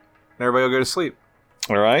do it. Everybody will go to sleep.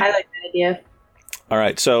 All right. I like that idea. All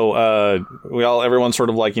right. So everyone sort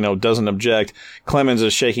of like, doesn't object. Clemens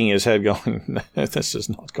is shaking his head going, this is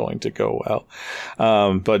not going to go well.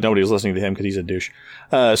 But nobody was listening to him because he's a douche.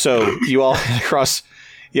 So you all head across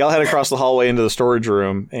the hallway into the storage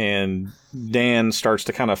room, and Dan starts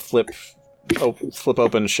to kind of flip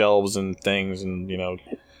open shelves and things, and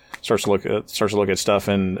starts to look at stuff,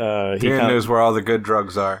 and he Dan knows where all the good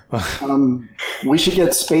drugs are. We should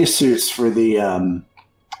get spacesuits for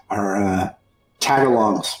our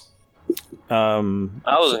tag-alongs. I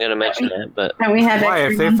wasn't going to mention that, but why?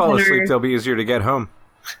 If they fall asleep, they'll be easier to get home.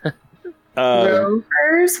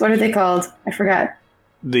 Rovers? What are they called? I forgot.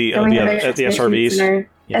 The SRVs.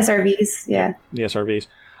 SRVs, yeah. The SRVs.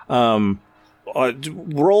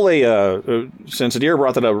 Roll since Adir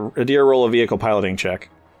brought that up, Adir, roll a vehicle piloting check.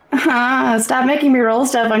 Stop making me roll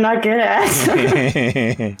stuff I'm not good at.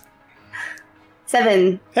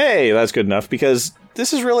 7. Hey, that's good enough, because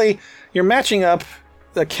this is really, you're matching up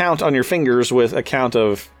the count on your fingers with a count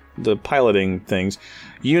of the piloting things.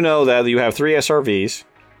 You know that you have 3 SRVs,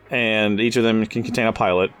 and each of them can contain a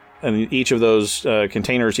pilot, and each of those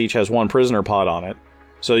containers each has 1 prisoner pod on it.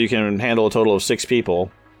 So you can handle a total of 6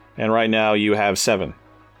 people, and right now you have 7.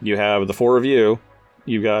 You have the 4 of you,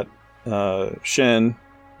 you've got Shin,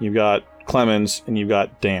 you've got Clemens, and you've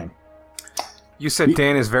got Dan. You said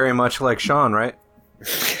Dan is very much like Sean, right?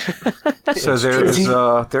 So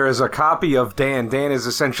there is a copy of Dan. Dan is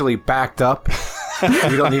essentially backed up.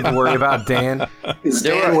 You don't need to worry about Dan. Is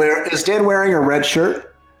Dan wearing a red shirt?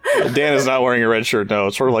 Dan is not wearing a red shirt. No,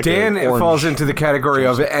 it's sort of like Dan falls into the category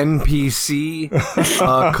of NPC,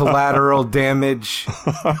 collateral damage.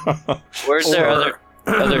 Where's their other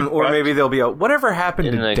or maybe there'll be whatever happened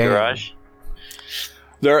in to the Dan? Garage?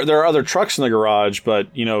 There are other trucks in the garage, but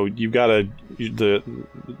you've got to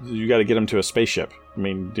get them to a spaceship. I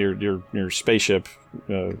mean, your spaceship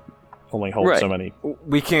only holds so many.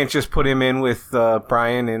 We can't just put him in with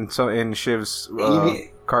Brian in Shiv's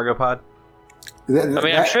cargo pod.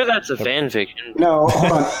 I'm sure that's a fan fiction. No,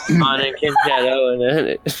 hold on. Han and Kim Shadow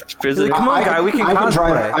and prison. Come on, guy. We can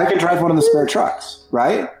cosplay. I can drive one of the spare trucks,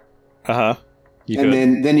 right? Uh-huh.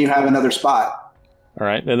 Then you have another spot. All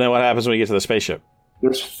right. And then what happens when you get to the spaceship?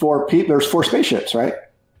 There's 4 spaceships, right?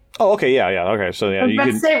 Oh, okay. Yeah. Okay. So yeah, I was about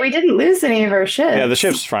to say we didn't lose any of our ships. Yeah, the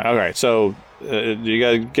ship's fine. Okay. So you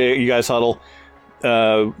guys huddle.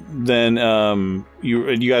 Then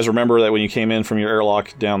you guys remember that when you came in from your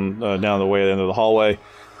airlock down the way at the end of the hallway,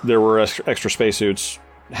 there were extra spacesuits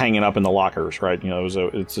hanging up in the lockers, right?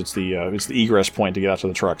 It's the egress point to get out to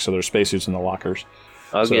the truck. So there's spacesuits in the lockers.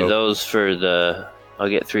 I'll get those I'll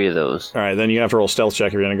get 3 of those. All right, then you have to roll stealth check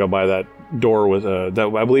if you're going to go by that door with that.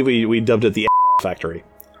 I believe we dubbed it the factory.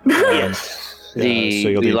 Yes.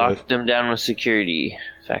 We locked them down with security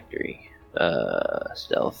factory.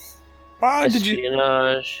 Stealth. Did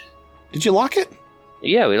you lock it?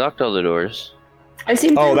 Yeah, we locked all the doors.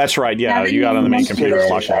 Oh, that's right. Yeah, you got on the main computer and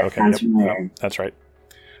locked it. Okay, yep, that's right.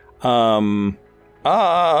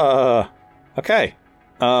 Okay.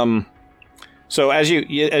 So as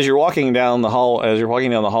you're walking down the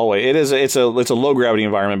hallway, it's a low gravity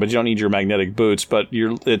environment, but you don't need your magnetic boots. But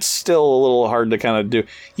it's still a little hard to kind of do.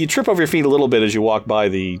 You trip over your feet a little bit as you walk by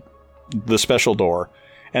the special door,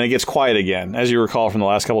 and it gets quiet again. As you recall from the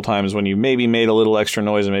last couple times when you maybe made a little extra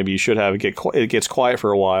noise and maybe you should have, it gets quiet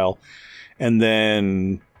for a while, and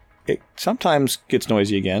then it sometimes gets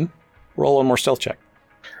noisy again. Roll one more stealth check.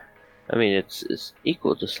 I mean, it's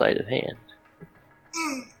equal to sleight of hand.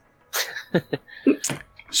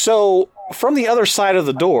 So, from the other side of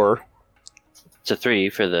the door... It's a 3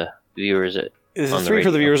 for the viewers at It's a 3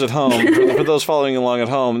 for the viewers at home. for those following along at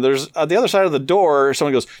home. There's at the other side of the door,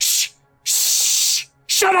 someone goes, shh, shh,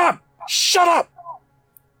 shut up, shut up!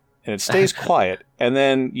 And it stays quiet. And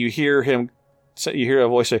then you hear a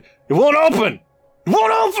voice say, it won't open! It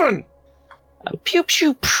won't open! Pew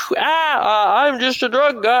pew pew! I'm just a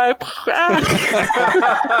drug guy.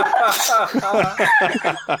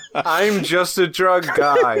 I'm just a drug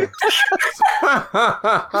guy.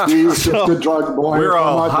 He's just a drug boy. We're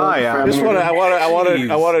all high. I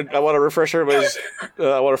want to refresh everybody's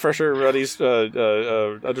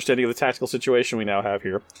understanding of the tactical situation we now have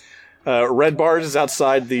here. Red Bars is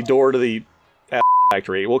outside the door to the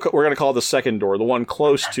factory. We're going to call it the second door, the one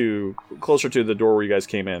closer to the door where you guys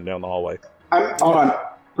came in down the hallway. Hold on.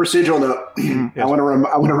 Procedural note. Yes. I want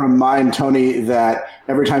to remind Tony that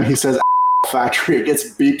every time he says factory, it gets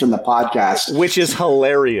beeped in the podcast, which is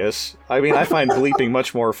hilarious. I mean, I find bleeping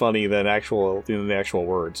much more funny than the actual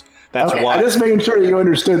words. That's why. I'm just making sure you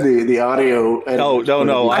understood the audio.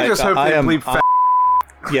 No. I just hope they bleep.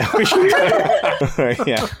 Yeah, we should.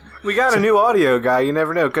 Yeah. We got a new audio guy. You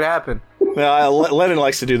never know. It could happen. Lennon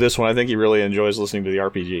likes to do this one. I think he really enjoys listening to the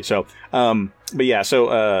RPG. So, but yeah,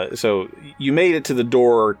 so you made it to the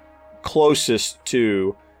door closest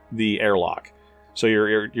to the airlock. So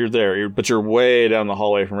you're there, but you're way down the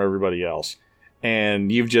hallway from everybody else,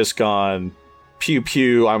 and you've just gone pew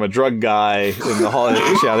pew. I'm a drug guy in the hall,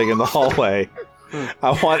 shouting in the hallway.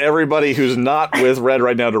 I want everybody who's not with Red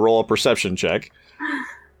right now to roll a perception check.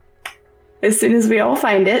 As soon as we all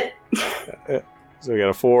find it. So we got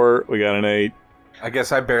a 4, we got an 8. I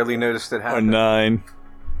guess I barely noticed it happen. A 9.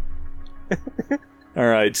 All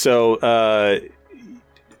right, so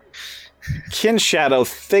Kin Shadow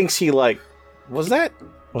thinks he was that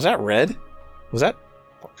Red? What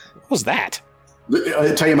was that?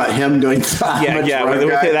 I tell you about him doing.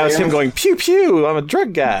 That was him going pew pew. I'm a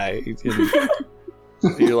drug guy.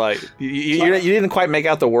 You're like you didn't quite make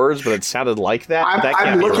out the words, but it sounded like that.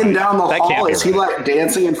 I'm looking down the hall. Is he like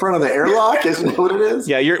dancing in front of the airlock? Isn't that what it is?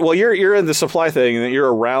 Yeah, you're in the supply thing, and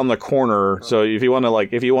you're around the corner. So if you want to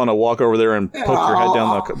walk over there and poke your head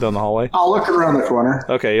down the hallway, I'll look around the corner.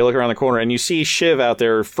 Okay, you look around the corner, and you see Shiv out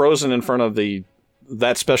there, frozen in front of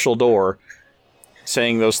that special door,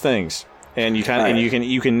 saying those things, and you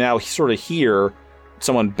can now sort of hear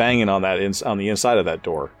someone banging on the inside of that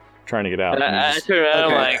door, trying to get out. I turn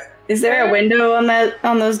around, I'm like, is there a window on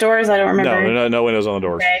those doors? I don't remember. No windows on the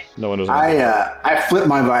doors. Okay. No windows on the doors. I flip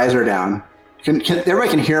my visor down. Everybody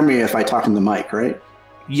can hear me if I talk in the mic, right?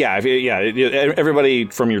 Yeah, everybody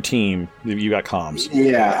from your team, you got comms.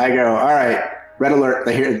 Yeah, I go, all right, red alert.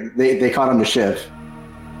 They caught on to Shiv.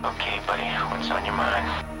 Okay, buddy, what's on your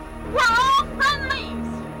mind? We're all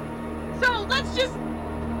friendlies! So let's just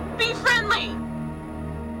be friendly!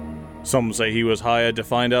 Some say he was hired to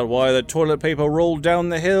find out why the toilet paper rolled down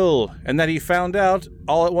the hill, and that he found out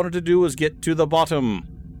all it wanted to do was get to the bottom.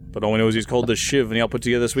 But all we know is he's called the Shiv, and he'll put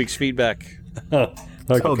together this week's feedback. That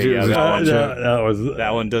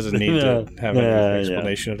one doesn't need to have any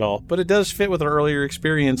explanation at all. But it does fit with our earlier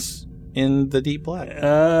experience in the Deep Black.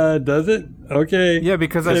 Does it? Okay. Yeah,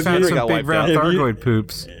 because I found some big round Thargoid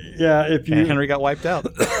poops. Yeah, and Henry got wiped out.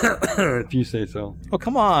 If you say so. Oh,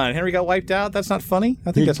 come on. Henry got wiped out? That's not funny?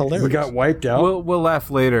 I think that's hilarious. We got wiped out? We'll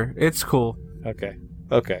laugh later. It's cool. Okay.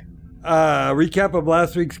 Recap of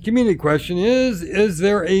last week's community question is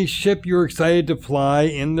there a ship you're excited to fly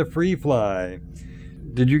in the free fly?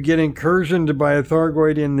 Did you get incursioned by a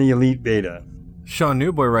Thargoid in the Elite Beta? Sean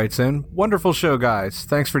Newboy writes in, wonderful show, guys.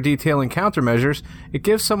 Thanks for detailing countermeasures. It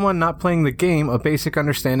gives someone not playing the game a basic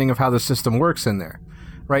understanding of how the system works in there.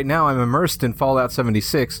 Right now, I'm immersed in Fallout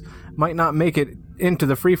 76, might not make it into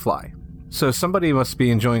the free fly. So somebody must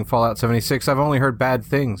be enjoying Fallout 76. I've only heard bad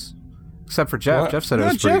things. Except for Jeff. What? Jeff said it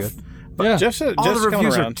was pretty good. But Jeff said all the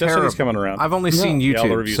reviews are Jeff said terrible. he's coming around. I've only seen YouTube. Yeah, all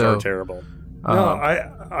the reviews are terrible. No,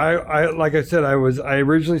 I like I said, I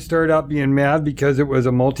originally started out being mad because it was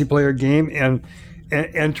a multiplayer game,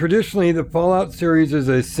 and traditionally the Fallout series is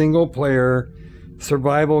a single player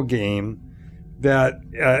survival game that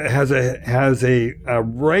has a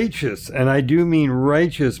righteous, and I do mean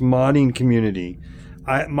righteous, modding community.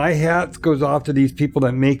 My hat goes off to these people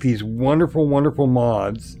that make these wonderful, wonderful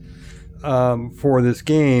mods for this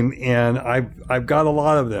game, and I've got a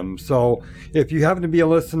lot of them. So if you happen to be a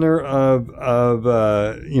listener of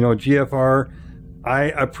GFR, I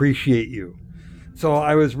appreciate you. So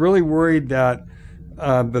I was really worried that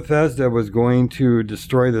Bethesda was going to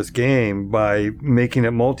destroy this game by making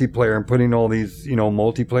it multiplayer and putting all these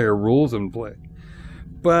multiplayer rules in play.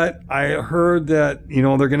 But I heard that they're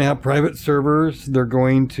going to have private servers. They're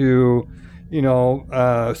going to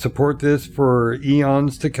support this for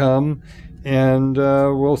eons to come, and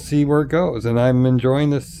we'll see where it goes. And I'm enjoying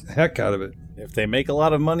this heck out of it. If they make a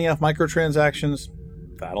lot of money off microtransactions,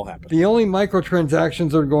 that'll happen. The only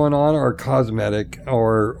microtransactions that are going on are cosmetic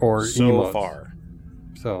or emotes.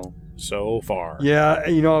 So far. Yeah,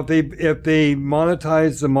 if they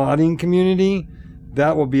monetize the modding community,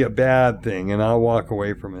 that will be a bad thing, and I'll walk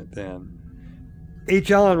away from it then.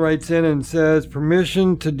 H. Allen writes in and says,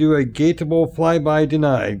 permission to do a gateable flyby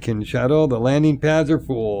denied. Kin Shadow, the landing pads are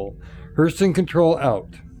full. Hurston control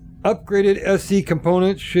out. Upgraded SC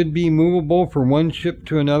components should be movable from one ship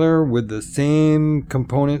to another with the same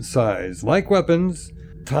component size. Like weapons,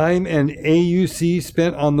 time and AUC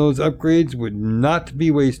spent on those upgrades would not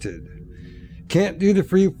be wasted. Can't do the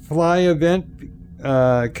free fly event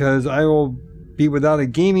because I will be without a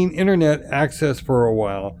gaming internet access for a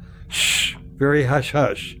while. Shh, very hush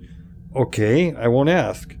hush. Okay, I won't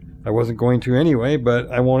ask. I wasn't going to anyway,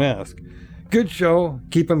 but I won't ask. Good show.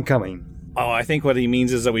 Keep them coming. Oh, I think what he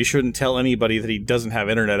means is that we shouldn't tell anybody that he doesn't have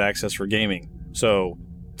internet access for gaming. So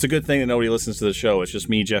it's a good thing that nobody listens to the show. It's just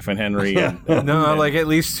me, Jeff, and Henry. Like at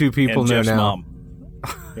least two people know Jeff's now. Mom.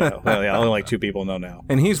 Only like two people know now.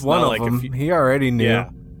 And he's It's one not of like them. He already knew.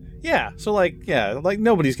 Yeah. So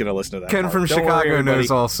nobody's gonna listen to that. Ken part. from Don't worry, Chicago everybody.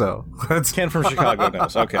 knows also. Ken from Chicago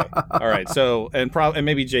knows. Okay. All right. So and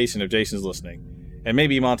maybe Jason if Jason's listening, and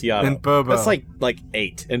maybe Montiato And Bobo. That's like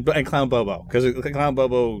 8 and Clown Bobo because Clown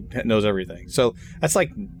Bobo knows everything. So that's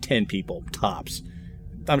like 10 people tops.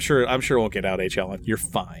 I'm sure it won't get out. H. Allen, you're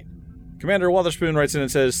fine. Commander Wotherspoon writes in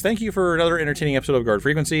and says, thank you for another entertaining episode of Guard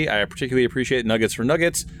Frequency. I particularly appreciate Nuggets for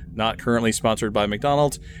Nuggets, not currently sponsored by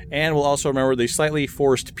McDonald's, and will also remember the slightly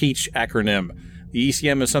forced PEACH acronym. The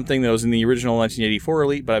ECM is something that was in the original 1984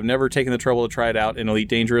 Elite, but I've never taken the trouble to try it out in Elite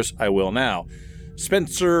Dangerous. I will now.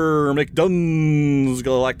 Spencer McDunn's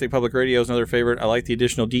Galactic Public Radio is another favorite. I like the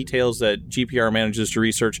additional details that GPR manages to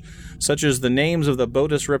research, such as the names of the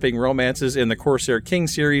Botus-ripping romances in the Corsair King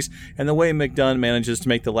series, and the way McDunn manages to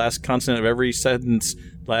make the last consonant of every sentence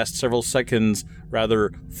last several seconds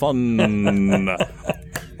rather fun.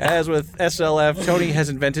 As with SLF, Tony has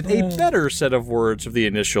invented a better set of words of the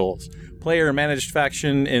initials. Player-managed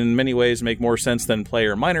faction in many ways make more sense than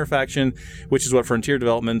player-minor faction, which is what Frontier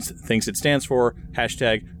Development thinks it stands for.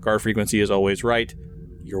 # Guard Frequency is always right.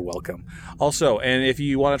 You're welcome. Also, and if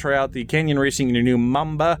you want to try out the Canyon Racing in your new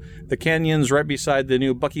Mamba, the canyons right beside the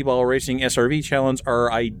new Buckyball Racing SRV Challenge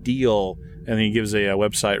are ideal. And he gives a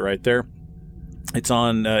website right there. It's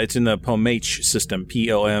in the POMECH system,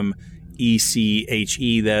 POMECHE.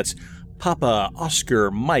 That's Papa,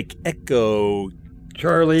 Oscar, Mike, Echo,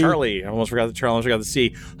 Charlie. I almost forgot the Charlie. I almost forgot the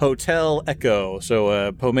C. Hotel Echo.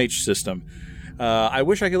 So POMECH system. I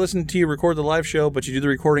wish I could listen to you record the live show, but you do the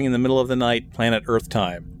recording in the middle of the night, planet Earth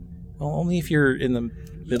time. Well, only if you're in the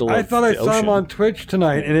middle of the ocean. I thought I saw him on Twitch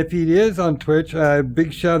tonight, and if he is on Twitch,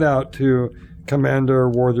 big shout out to Commander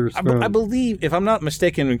Wotherspoon. I believe, if I'm not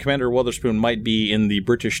mistaken, Commander Wotherspoon might be in the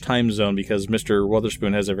British time zone because Mr.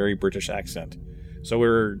 Wotherspoon has a very British accent. So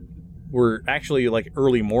we're actually like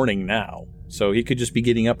early morning now. So he could just be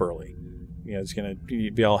getting up early. It's going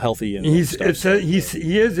to be all healthy and he is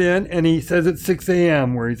in, and he says it's 6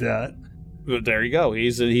 a.m. where he's at. There you go.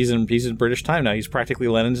 He's in British time now. He's practically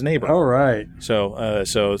Lennon's neighbor. All right. So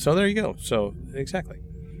there you go. So exactly.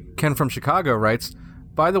 Ken from Chicago writes,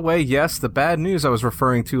 by the way, yes, the bad news I was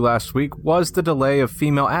referring to last week was the delay of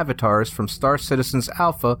female avatars from Star Citizen's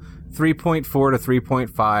Alpha 3.4 to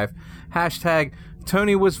 3.5. #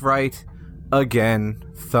 Tony was right. Again,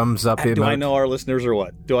 thumbs up emote. Do I know our listeners or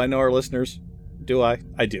what? Do I know our listeners? Do I?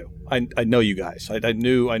 I do. I know you guys. I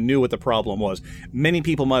knew what the problem was. Many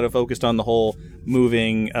people might have focused on the whole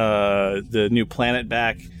moving the new planet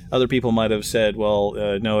back. Other people might have said, well,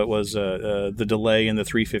 no, it was the delay in the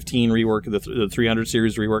 315 rework, the 300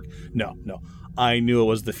 series rework. No. I knew it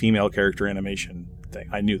was the female character animation thing.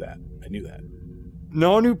 I knew that.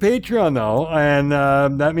 No new Patreon, though, and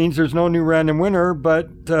that means there's no new random winner,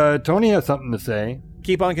 but Tony has something to say.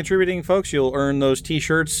 Keep on contributing, folks. You'll earn those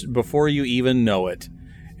t-shirts before you even know it.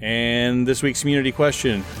 And this week's community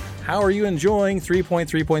question: how are you enjoying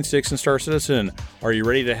 3.3.6 and Star Citizen? Are you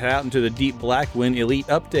ready to head out into the deep black when Elite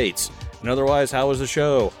updates? And otherwise, how was the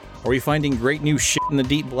show? Are we finding great new shit in the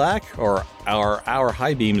deep black? Or are our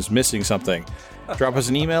high beams missing something? Drop us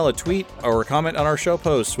an email, a tweet, or a comment on our show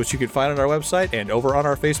posts, which you can find on our website and over on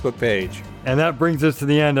our Facebook page. And that brings us to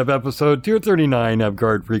the end of episode 239 of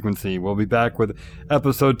Guard Frequency. We'll be back with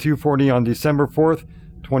episode 240 on December 4th,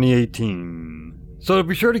 2018. So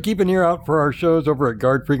be sure to keep an ear out for our shows over at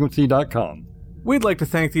guardfrequency.com. We'd like to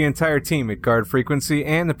thank the entire team at Guard Frequency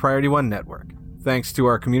and the Priority One Network. Thanks to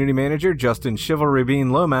our community manager, Justin Chivalry Bean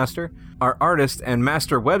Lowmaster, our artist and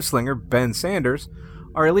master web-slinger, Ben Sanders,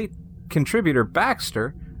 our elite contributor,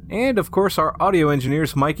 Baxter, and, of course, our audio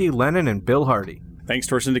engineers, Mikey, Lennon, and Bill Hardy. Thanks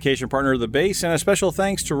to our syndication partner, The Base, and a special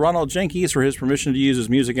thanks to Ronald Jenkins for his permission to use his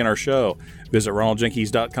music in our show. Visit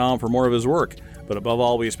ronaldjenkins.com for more of his work. But above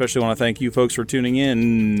all, we especially want to thank you folks for tuning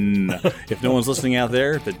in. If no one's listening out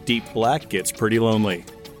there, the deep black gets pretty lonely.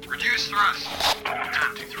 Reduce thrust.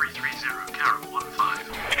 Turn to 330, Carol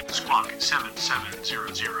 15. Squawk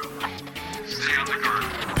 7700. Stay on the guard.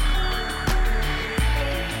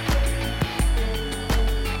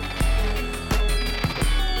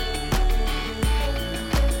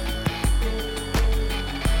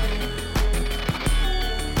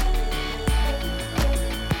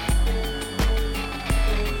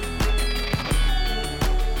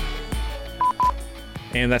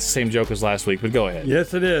 And that's the same joke as last week, but go ahead.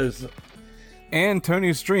 Yes, it is. And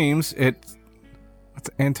Tony's Dreams, it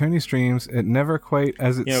never quite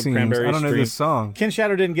as it seems. I don't know this song. Ken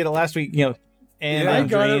Shadow didn't get it last week, And I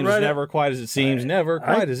got it Dreams, right. never quite as it seems, never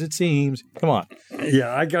quite as it seems. Come on.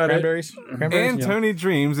 Yeah, I got Cranberries? it. And Tony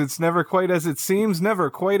Dreams, it's never quite as it seems,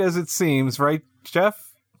 never quite as it seems, right, Jeff?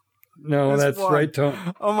 No, that's right, Tony.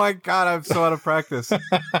 Oh my God, I'm so out of practice.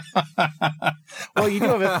 Well, you do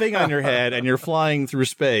have a thing on your head, and you're flying through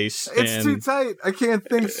space. It's too tight. I can't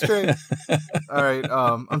think straight. All right,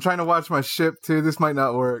 I'm trying to watch my ship too. This might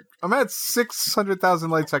not work. I'm at 600,000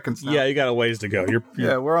 light seconds now. Yeah, you got a ways to go.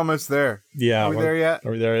 Yeah, we're almost there. Yeah, Are we there yet?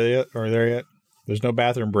 Are we there yet? There's no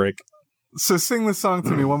bathroom break. So sing the song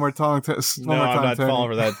to me one more time. I'm not falling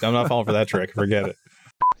for that. I'm not falling for that trick. Forget it.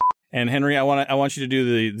 And Henry, I want you to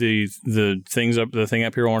do the thing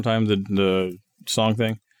up here one more time. The song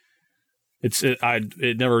thing.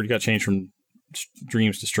 It never got changed from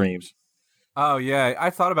dreams to streams. Oh yeah, I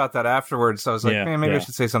thought about that afterwards. So I was like, man, maybe I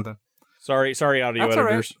should say something. Sorry, audio That's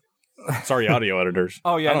editors. Right. Sorry, audio editors.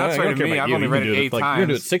 Oh yeah, that's right. Me, I've only read it 8 times. You're gonna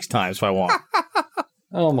do it 6 times if I want.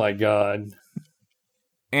 Oh my God.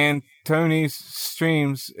 And Tony's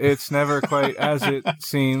streams, it's never quite as it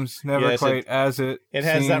seems, never quite as it It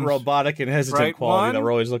has seems. that robotic and hesitant quality that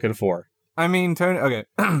we're always looking for. I mean, Tony, okay.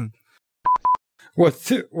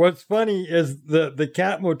 What's funny is the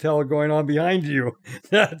cat motel going on behind you.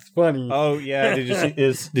 That's funny. Oh yeah, did you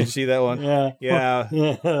see that one? Yeah. Yeah,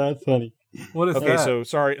 that's funny. What is that? Okay, so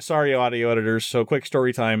sorry, audio editors. So quick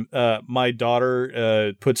story time. My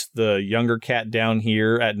daughter puts the younger cat down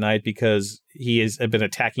here at night because he has been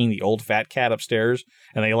attacking the old fat cat upstairs,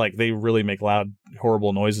 and they really make loud,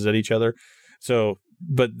 horrible noises at each other. So,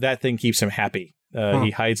 but that thing keeps him happy.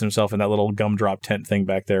 He hides himself in that little gumdrop tent thing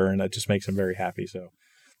back there, and that just makes him very happy. So,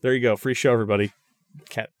 there you go, free show, everybody.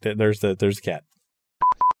 Cat, there's the cat.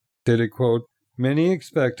 Did it quote? Many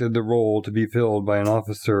expected the role to be filled by an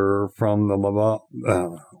officer from the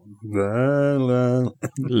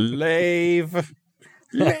Lave.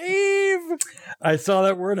 I saw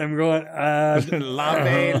that word. I'm going. Lova.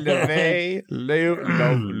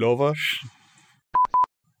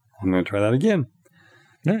 I'm going to try that again.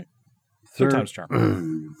 All right. Third time's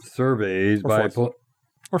charm. Surveys or by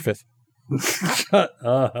or fifth. Shut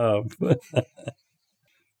up.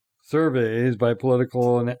 Surveys by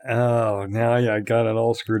political and now I got it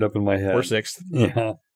all screwed up in my head. Or sixth. Yeah.